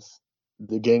of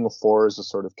the Gang of Four as a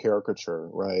sort of caricature,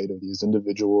 right, of these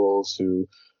individuals who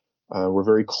were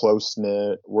very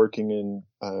close-knit, working in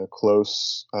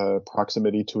close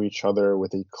proximity to each other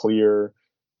with a clear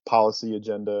policy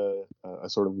agenda, a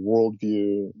sort of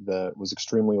worldview that was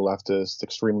extremely leftist,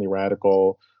 extremely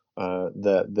radical,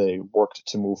 that they worked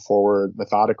to move forward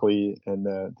methodically, and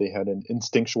that they had an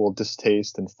instinctual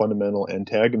distaste and fundamental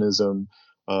antagonism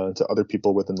to other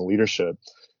people within the leadership.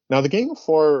 Now, the Gang of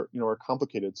Four, are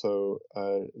complicated. So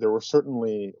there were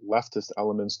certainly leftist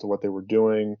elements to what they were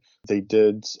doing. They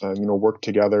did, work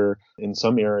together in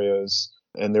some areas.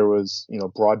 And there was,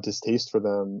 broad distaste for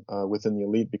them within the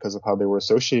elite because of how they were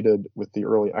associated with the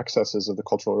early excesses of the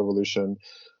Cultural Revolution.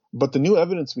 But the new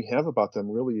evidence we have about them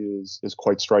really is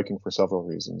quite striking for several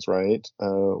reasons, right?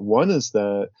 One is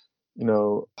that,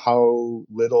 how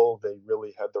little they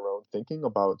really had their own thinking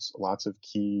about lots of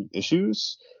key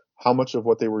issues. How much of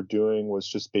what they were doing was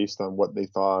just based on what they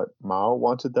thought Mao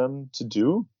wanted them to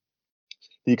do.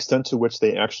 The extent to which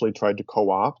they actually tried to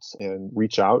co-opt and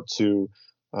reach out to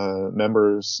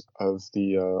members of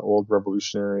the old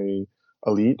revolutionary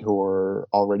elite who were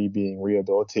already being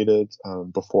rehabilitated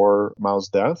before Mao's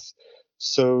death.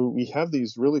 So we have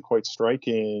these really quite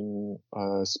striking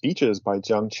speeches by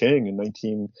Jiang Qing in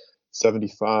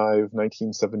 1975,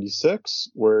 1976,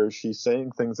 where she's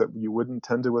saying things that you wouldn't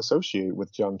tend to associate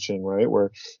with Jiang Qing, right?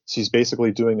 Where she's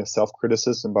basically doing a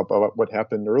self-criticism about what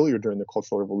happened earlier during the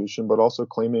Cultural Revolution, but also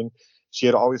claiming she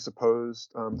had always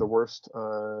opposed the worst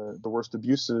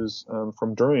abuses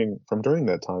from during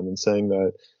that time, and saying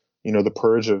that The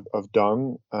purge of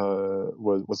Deng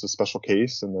was a special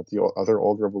case, and that the other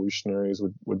old revolutionaries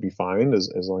would be fine as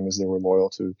long as they were loyal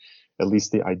to at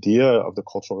least the idea of the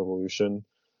Cultural Revolution.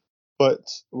 But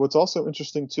what's also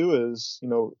interesting too is,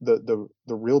 the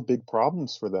real big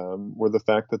problems for them were the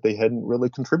fact that they hadn't really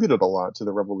contributed a lot to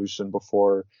the revolution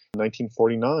before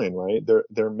 1949, right?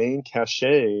 Their main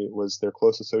cachet was their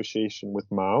close association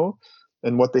with Mao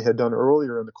and what they had done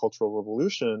earlier in the Cultural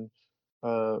Revolution.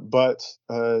 But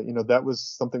that was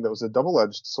something that was a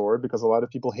double-edged sword because a lot of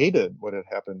people hated what had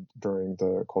happened during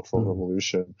the Cultural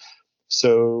Revolution.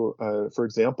 So, for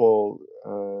example,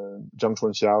 Zhang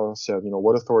Chunxiao said,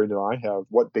 what authority do I have?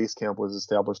 What base camp was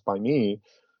established by me?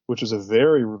 Which is a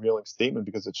very revealing statement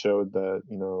because it showed that,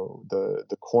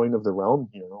 the coin of the realm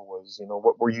here was,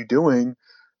 what were you doing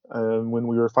when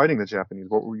we were fighting the Japanese?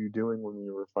 What were you doing when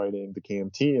we were fighting the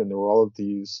KMT? And there were all of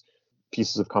these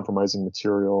pieces of compromising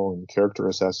material and character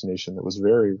assassination that was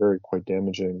very, very quite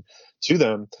damaging to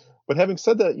them. But having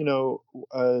said that,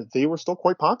 they were still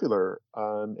quite popular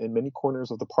in many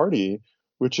corners of the party,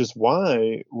 which is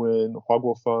why when Hua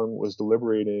Guofeng was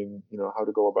deliberating, how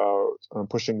to go about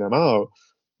pushing them out,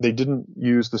 they didn't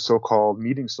use the so-called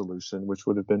meeting solution, which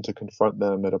would have been to confront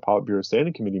them at a Politburo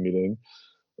Standing Committee meeting,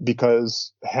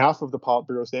 because half of the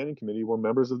Politburo Standing Committee were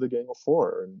members of the Gang of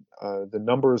Four, and the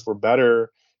numbers were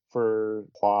better for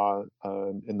Hua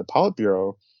in the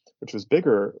Politburo, which was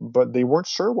bigger, but they weren't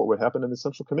sure what would happen in the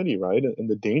Central Committee, right? And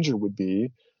the danger would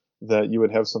be that you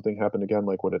would have something happen again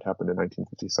like what had happened in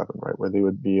 1957, right? Where they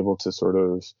would be able to sort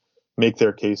of make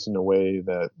their case in a way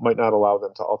that might not allow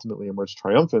them to ultimately emerge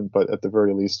triumphant, but at the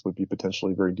very least would be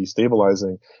potentially very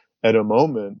destabilizing at a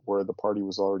moment where the party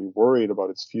was already worried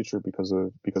about its future because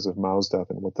of Mao's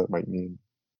death and what that might mean.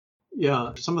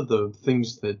 Yeah, some of the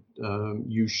things that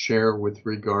you share with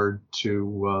regard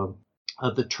to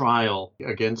the trial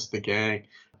against the gang,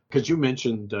 because you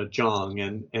mentioned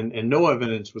Zhang, and no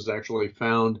evidence was actually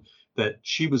found that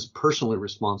she was personally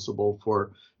responsible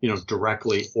for,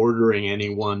 directly ordering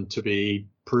anyone to be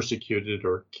persecuted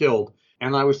or killed.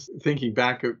 And I was thinking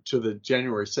back to the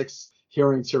January 6th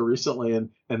hearings here recently,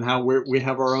 and how we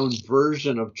have our own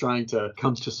version of trying to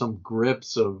come to some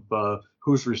grips of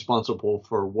who's responsible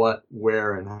for what,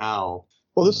 where, and how.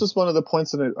 Well, this is one of the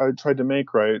points that I tried to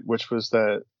make, right, which was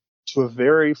that to a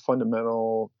very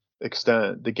fundamental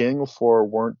extent, the Gang of Four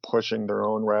weren't pushing their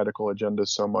own radical agenda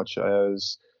so much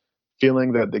as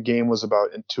feeling that the game was about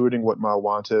intuiting what Mao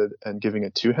wanted and giving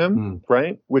it to him,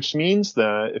 right? Which means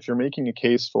that if you're making a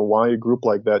case for why a group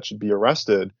like that should be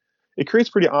arrested, it creates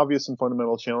pretty obvious and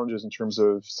fundamental challenges in terms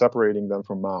of separating them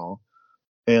from Mao.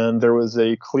 And there was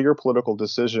a clear political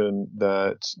decision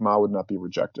that Mao would not be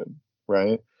rejected,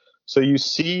 right? So you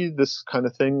see this kind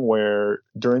of thing where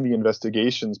during the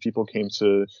investigations, people came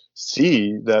to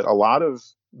see that a lot of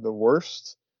the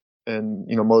worst and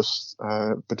most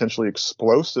potentially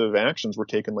explosive actions were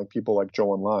taken like people like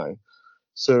Zhou Enlai.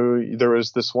 So there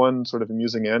was this one sort of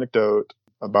amusing anecdote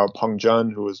about Peng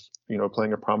Zhen, who was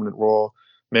playing a prominent role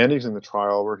managing the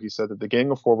trial, where he said that the Gang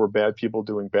of Four were bad people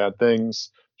doing bad things.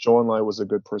 Zhou Enlai was a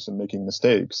good person making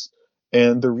mistakes.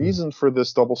 And the reason for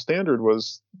this double standard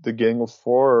was the Gang of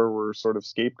Four were sort of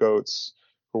scapegoats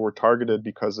who were targeted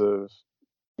because of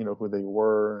who they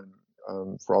were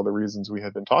and for all the reasons we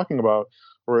had been talking about.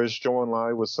 Whereas Zhou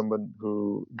Enlai was someone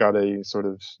who got a sort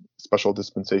of special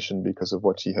dispensation because of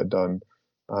what she had done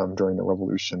during the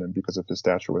revolution and because of his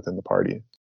stature within the party.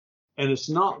 And it's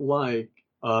not like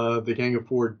the Gang of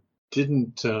Four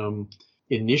didn't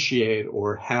initiate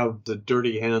or have the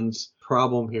dirty hands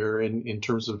problem here in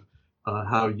terms of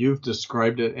how you've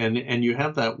described it. And you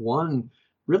have that one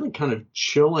really kind of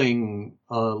chilling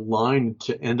line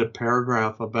to end a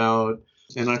paragraph about,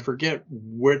 and I forget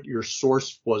what your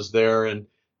source was there, and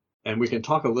we can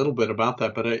talk a little bit about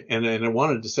that. But I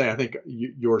wanted to say, I think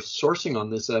your sourcing on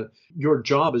this, your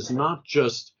job is not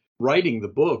just writing the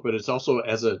book, but it's also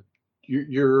as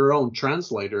your own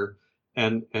translator.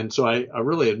 And so I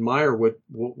really admire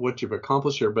what you've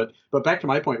accomplished here. But back to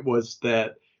my point was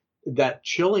that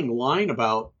chilling line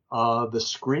about the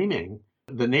screaming,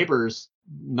 the neighbors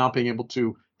not being able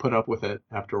to put up with it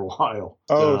after a while.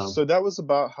 So that was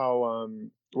about how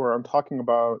where I'm talking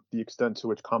about the extent to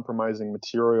which compromising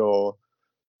material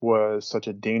was such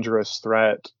a dangerous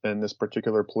threat in this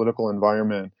particular political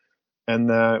environment. And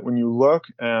that when you look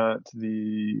at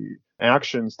the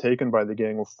actions taken by the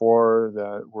Gang of Four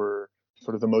that were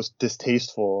sort of the most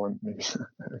distasteful, and maybe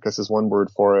I guess is one word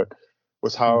for it,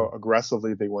 was how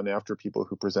aggressively they went after people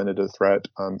who presented a threat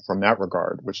from that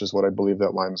regard, which is what I believe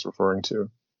that line is referring to.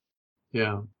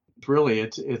 Yeah. Really,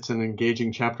 it's an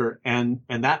engaging chapter, and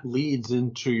that leads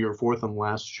into your fourth and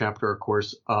last chapter, of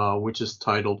course, which is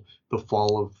titled "The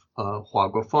Fall of Hua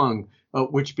Guofeng,"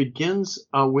 which begins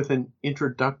with an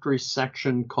introductory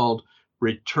section called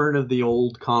 "Return of the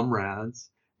Old Comrades,"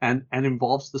 and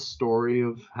involves the story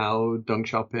of how Deng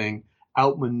Xiaoping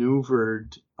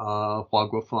outmaneuvered Hua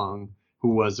Guofeng,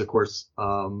 who was, of course,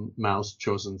 Mao's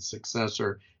chosen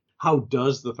successor. How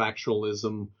does the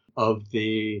factualism of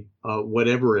the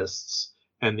whateverists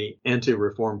and the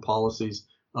anti-reform policies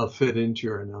fit into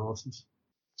your analysis?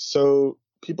 So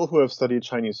people who have studied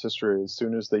Chinese history, as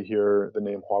soon as they hear the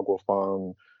name Hua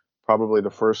Guofeng, probably the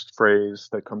first phrase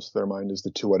that comes to their mind is the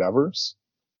two whatevers.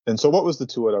 And so what was the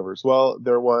two whatevers? Well,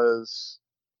 there was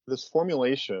this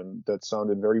formulation that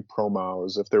sounded very pro-Mao,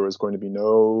 as if there was going to be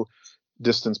no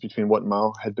distance between what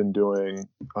Mao had been doing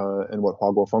and what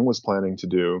Hua Guofeng was planning to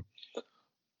do.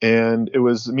 And it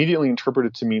was immediately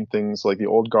interpreted to mean things like the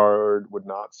old guard would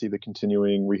not see the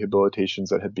continuing rehabilitations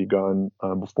that had begun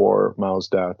before Mao's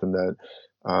death, and that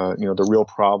the real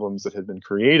problems that had been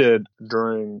created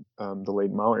during the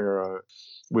late Mao era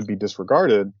would be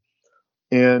disregarded.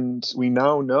 And we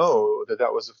now know that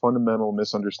that was a fundamental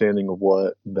misunderstanding of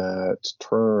what that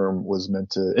term was meant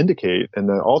to indicate, and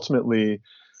that ultimately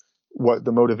what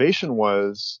the motivation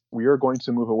was, we are going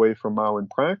to move away from Mao in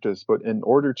practice, but in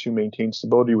order to maintain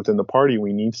stability within the party,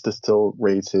 we need to still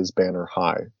raise his banner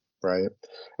high, right?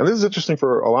 And this is interesting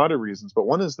for a lot of reasons, but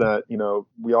one is that,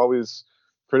 we always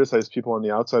criticize people on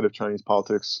the outside of Chinese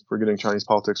politics for getting Chinese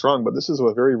politics wrong, but this is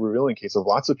a very revealing case of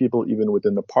lots of people, even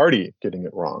within the party, getting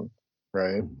it wrong,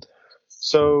 right?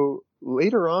 So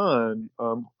later on,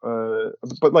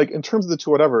 but like in terms of the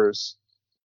two whatevers,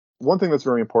 one thing that's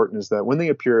very important is that when they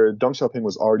appeared, Deng Xiaoping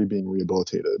was already being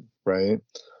rehabilitated, right?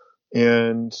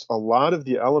 And a lot of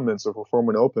the elements of reform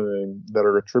and opening that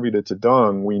are attributed to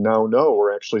Deng, we now know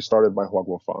were actually started by Hua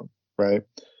Guofeng, right?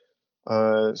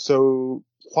 So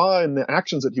Hua and the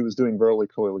actions that he was doing very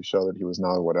clearly show that he was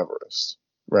not a whateverist,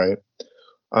 right?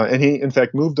 And he, in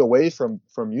fact, moved away from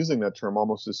using that term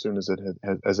almost as soon as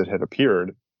it had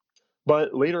appeared.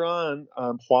 But later on,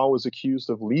 Hua was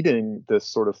accused of leading this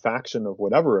sort of faction of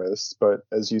whateverists. But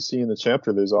as you see in the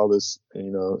chapter, there's all this,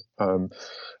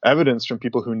 evidence from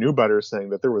people who knew better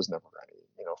saying that there was never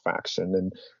any, faction.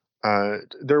 And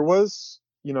there was,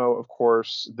 of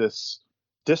course, this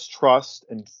distrust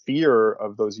and fear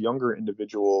of those younger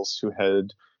individuals who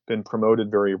had been promoted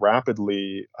very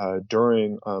rapidly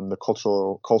during the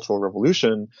cultural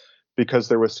revolution, because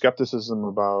there was skepticism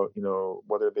about,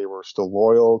 whether they were still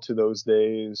loyal to those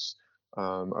days,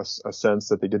 a sense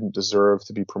that they didn't deserve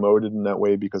to be promoted in that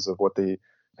way because of what they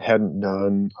hadn't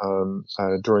done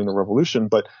during the revolution.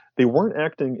 But they weren't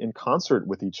acting in concert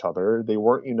with each other. They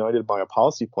weren't united by a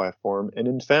policy platform. And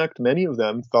in fact, many of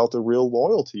them felt a real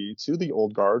loyalty to the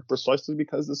old guard precisely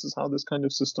because this is how this kind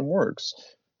of system works,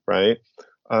 right?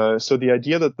 So the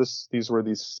idea that these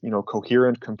were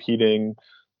coherent, competing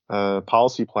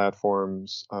policy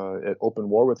platforms at open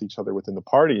war with each other within the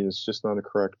party is just not a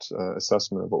correct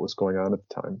assessment of what was going on at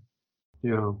the time.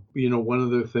 Yeah, one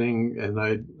other thing, and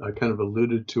I kind of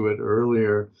alluded to it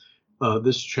earlier,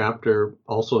 this chapter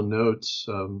also notes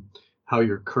how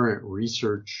your current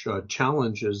research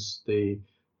challenges the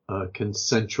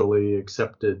consensually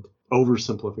accepted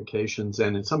oversimplifications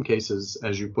and, in some cases,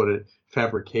 as you put it,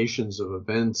 fabrications of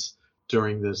events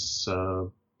during this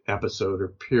episode or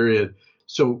period.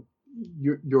 So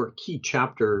your key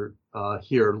chapter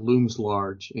here looms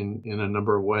large in a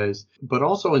number of ways, but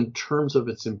also in terms of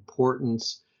its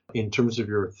importance, in terms of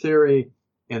your theory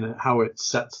and how it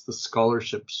sets the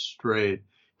scholarship straight.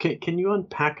 Can you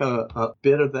unpack a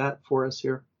bit of that for us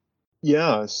here?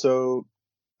 Yeah. So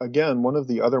again, one of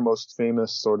the other most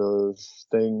famous sort of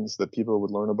things that people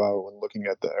would learn about when looking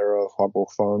at the era of Hua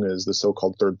Guofeng is the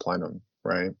so-called Third Plenum,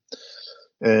 right?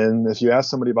 And if you ask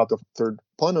somebody about the Third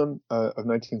Plenum of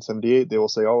 1978, they will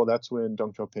say, "Oh, that's when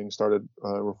Deng Xiaoping started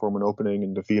reform and opening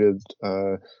and defeated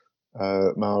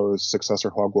Mao's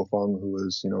successor Hua Guofeng, who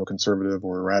was, a conservative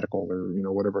or a radical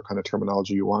or whatever kind of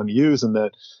terminology you want to use." And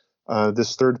that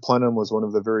this Third Plenum was one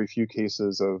of the very few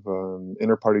cases of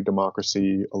inter-party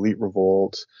democracy, elite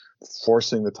revolt,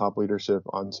 forcing the top leadership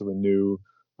onto a new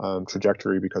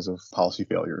trajectory because of policy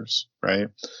failures, right?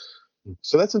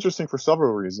 So that's interesting for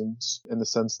several reasons, in the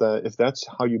sense that if that's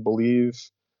how you believe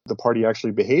the party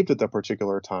actually behaved at that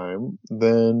particular time,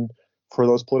 then for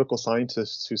those political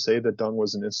scientists who say that Deng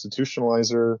was an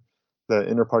institutionalizer, that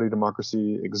inter-party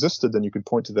democracy existed, then you could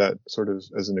point to that sort of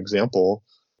as an example.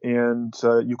 And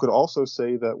you could also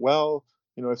say that, well,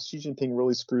 if Xi Jinping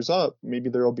really screws up, maybe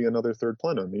there will be another Third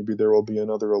Plenum, maybe there will be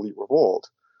another elite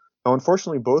revolt. Now,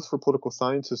 unfortunately, both for political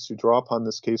scientists who draw upon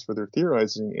this case for their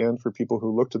theorizing and for people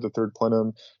who look to the third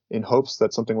plenum in hopes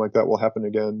that something like that will happen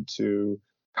again to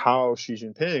How Xi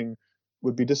Jinping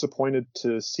would be disappointed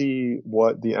to see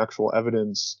what the actual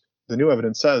evidence, the new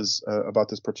evidence says about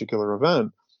this particular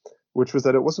event, which was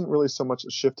that it wasn't really so much a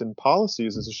shift in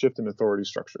policies as a shift in authority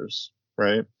structures,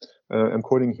 right? I'm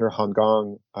quoting here Han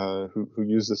Gang, who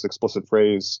used this explicit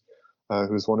phrase,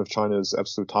 who's one of China's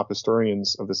absolute top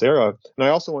historians of this era. And I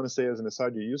also want to say, as an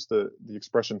aside, you used the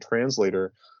expression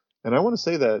translator. And I want to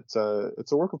say that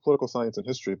it's a work of political science and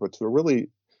history, but to a really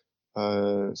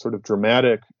sort of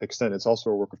dramatic extent, it's also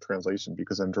a work of translation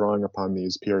because I'm drawing upon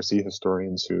these PRC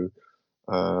historians who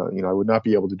I would not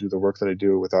be able to do the work that I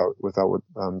do without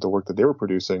the work that they were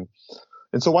producing.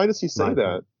 And so, why does he say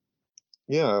that?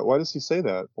 Yeah, why does he say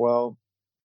that? Well,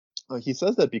 he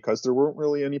says that because there weren't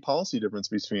really any policy difference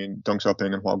between Deng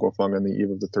Xiaoping and Hua Guofeng on the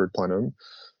eve of the third plenum.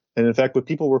 And in fact, what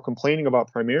people were complaining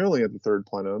about primarily at the third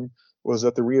plenum was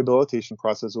that the rehabilitation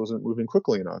process wasn't moving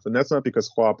quickly enough. And that's not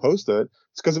because Hua opposed it;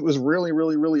 it's because it was really,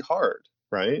 really, really hard.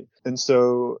 Right. And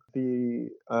so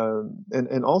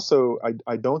and also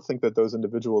I don't think that those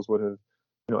individuals would have,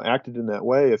 acted in that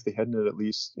way if they hadn't at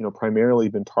least, primarily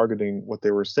been targeting what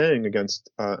they were saying against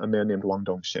a man named Wang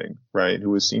Dongxing, right, who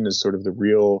was seen as sort of the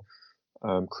real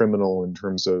criminal in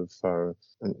terms of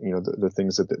the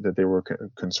things that they were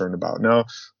concerned about. Now,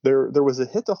 there was a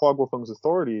hit to Hua Guofeng's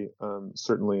authority,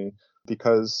 certainly,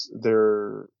 because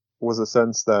there was a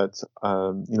sense that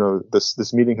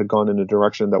this meeting had gone in a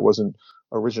direction that wasn't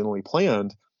originally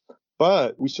planned.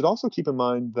 But we should also keep in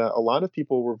mind that a lot of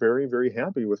people were very, very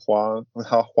happy with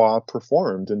how Hua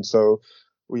performed. And so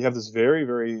we have this very,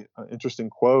 very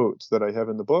interesting quote that I have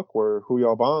in the book where Hu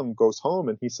Yaobang goes home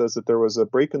and he says that there was a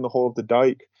break in the hull of the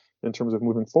dike in terms of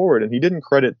moving forward. And he didn't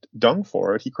credit Deng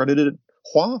for it. He credited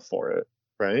Hua for it.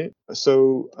 Right.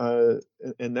 So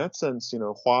in that sense,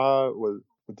 Hua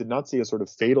did not see a sort of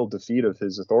fatal defeat of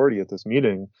his authority at this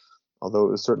meeting, although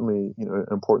it was certainly an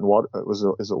important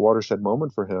is a watershed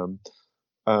moment for him.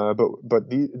 But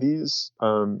these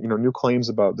new claims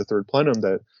about the third plenum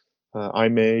that I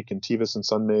make and Tevis and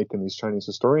Sun make and these Chinese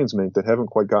historians make that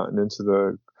haven't quite gotten into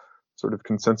the sort of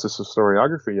consensus of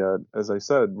historiography yet, as I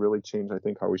said, really change, I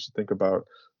think, how we should think about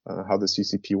how the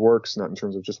CCP works, not in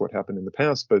terms of just what happened in the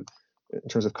past, but in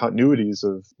terms of continuities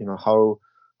of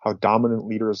how dominant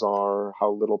leaders are,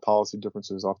 how little policy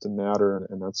differences often matter,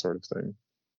 and that sort of thing.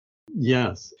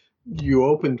 Yes. You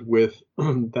opened with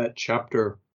that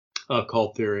chapter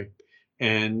called Theory,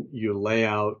 and you lay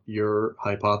out your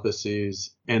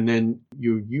hypotheses, and then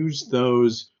you use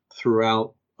those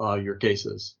throughout your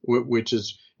cases, which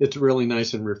it's really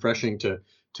nice and refreshing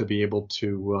to be able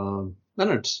to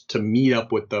to meet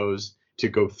up with those, to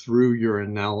go through your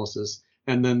analysis,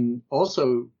 and then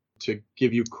also to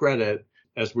give you credit,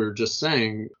 as we were just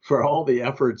saying, for all the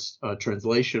efforts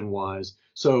translation-wise.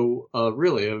 So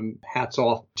really, hats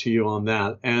off to you on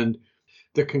that. And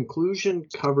the conclusion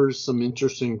covers some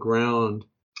interesting ground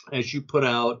as you put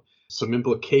out some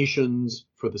implications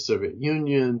for the Soviet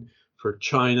Union, for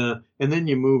China, and then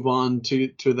you move on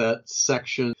to that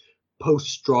section,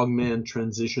 post-strongman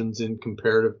transitions in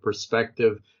comparative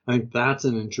perspective. I think that's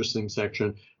an interesting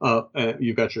section.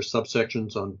 You've got your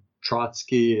subsections on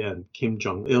Trotsky and Kim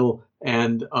Jong-il,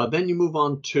 and then you move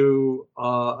on to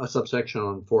a subsection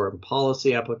on foreign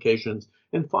policy applications,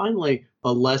 and finally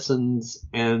a lessons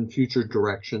and future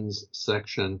directions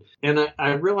section. And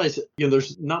I realize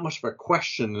there's not much of a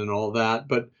question in all that,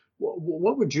 but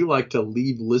what would you like to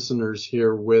leave listeners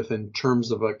here with in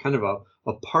terms of a kind of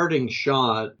a parting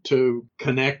shot to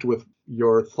connect with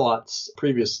your thoughts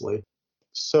previously?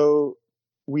 So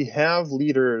we have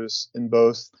leaders in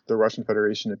both the Russian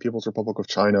Federation and People's Republic of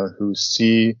China who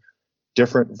see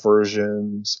different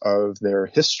versions of their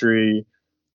history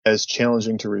as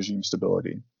challenging to regime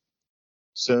stability.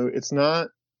 So it's not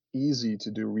easy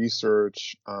to do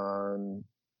research on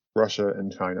Russia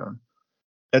and China.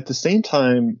 At the same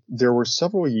time, there were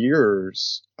several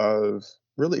years of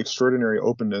really extraordinary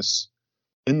openness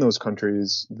in those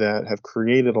countries that have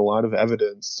created a lot of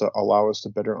evidence to allow us to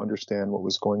better understand what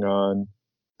was going on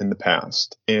in the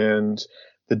past. And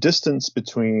the distance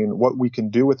between what we can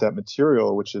do with that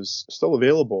material, which is still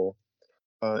available,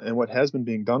 and what has been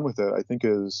being done with it, I think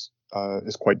is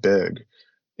quite big.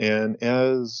 And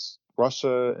as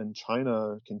Russia and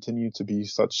China continue to be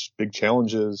such big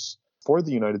challenges for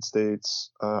the United States,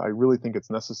 I really think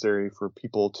it's necessary for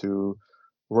people to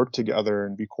work together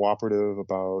and be cooperative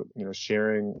about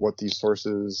sharing what these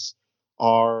sources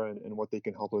are and what they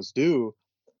can help us do.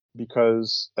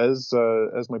 because as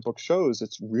my book shows,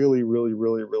 it's really, really,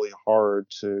 really, really hard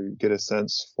to get a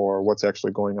sense for what's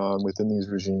actually going on within these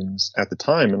regimes at the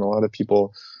time. And a lot of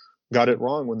people got it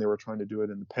wrong when they were trying to do it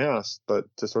in the past. But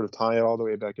to sort of tie it all the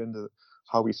way back into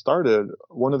how we started,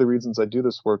 one of the reasons I do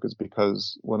this work is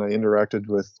because when I interacted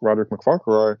with Roderick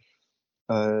MacFarquhar,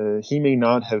 he may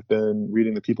not have been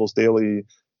reading the People's Daily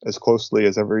as closely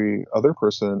as every other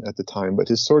person at the time, but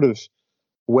his sort of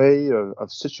way of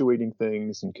situating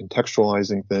things and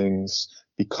contextualizing things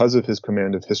because of his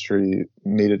command of history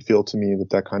made it feel to me that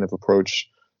that kind of approach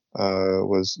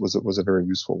was a very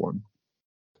useful one.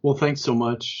 Well, thanks so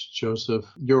much, Joseph.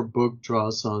 Your book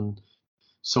draws on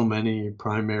so many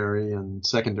primary and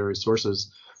secondary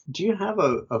sources. Do you have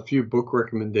a few book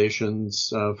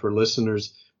recommendations for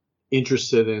listeners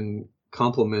interested in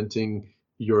complementing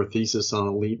your thesis on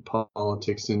elite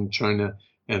politics in China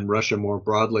and Russia more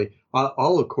broadly?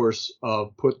 I'll of course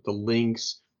put the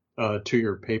links to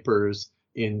your papers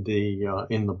in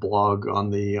the blog on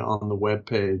the web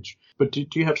page. But do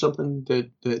you have something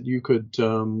that you could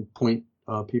point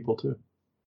people to?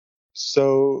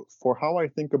 So for how I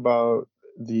think about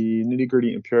the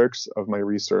nitty-gritty empirics of my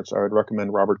research, I would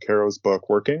recommend Robert Caro's book,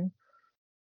 Working.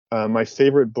 My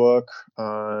favorite book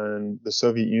on the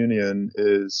Soviet Union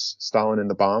is Stalin and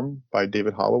the Bomb by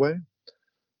David Holloway.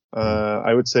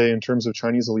 I would say in terms of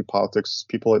Chinese elite politics,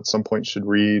 people at some point should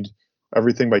read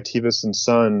everything by Tevis and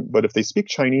Son. But if they speak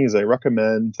Chinese, I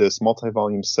recommend this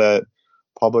multi-volume set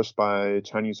published by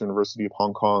Chinese University of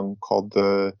Hong Kong called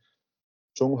the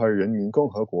中华人民共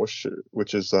和国史,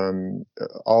 which is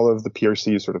all of the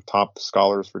PRC's sort of top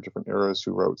scholars for different eras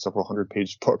who wrote several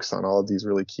hundred-page books on all of these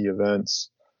really key events.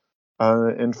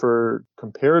 And for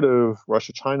comparative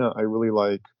Russia-China, I really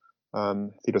like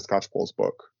Theda Skocpol's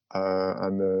book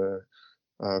on the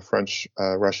French,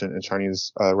 Russian, and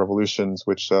Chinese revolutions,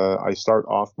 which I start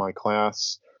off my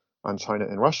class on China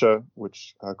and Russia,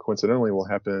 which coincidentally will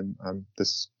happen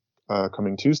this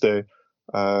coming Tuesday,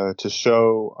 to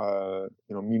show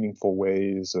meaningful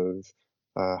ways of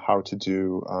how to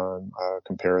do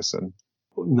comparison.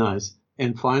 Nice.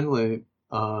 And finally,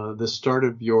 the start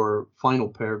of your final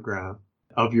paragraph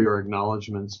of your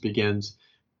acknowledgments begins,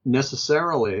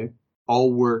 necessarily,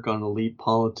 all work on elite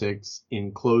politics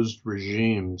in closed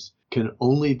regimes can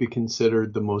only be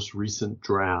considered the most recent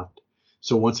draft.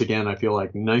 So once again, I feel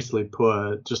like nicely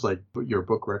put, just like your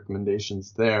book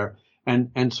recommendations there.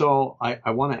 And so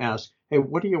I want to ask, hey,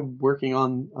 what are you working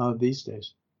on these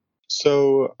days?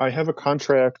 So I have a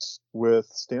contract with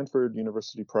Stanford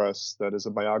University Press that is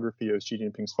a biography of Xi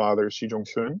Jinping's father, Xi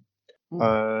Zhongxun.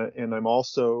 And I'm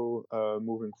also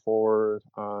moving forward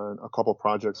on a couple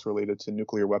projects related to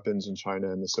nuclear weapons in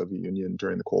China and the Soviet Union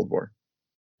during the Cold War.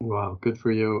 Wow, good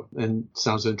for you. And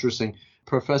sounds interesting.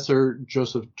 Professor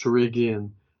Joseph Turigian,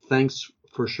 thanks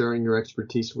for sharing your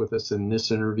expertise with us in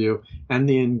this interview and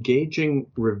the engaging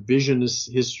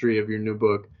revisionist history of your new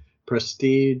book,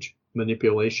 Prestige,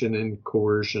 Manipulation and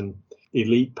Coercion,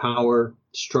 Elite Power,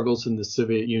 Struggles in the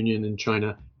Soviet Union and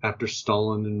China After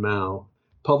Stalin and Mao,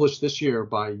 published this year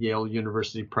by Yale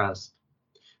University Press.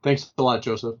 Thanks a lot,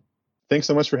 Joseph. Thanks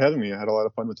so much for having me. I had a lot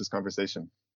of fun with this conversation.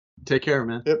 Take care,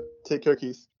 man. Yep. Take care,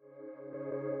 Keith.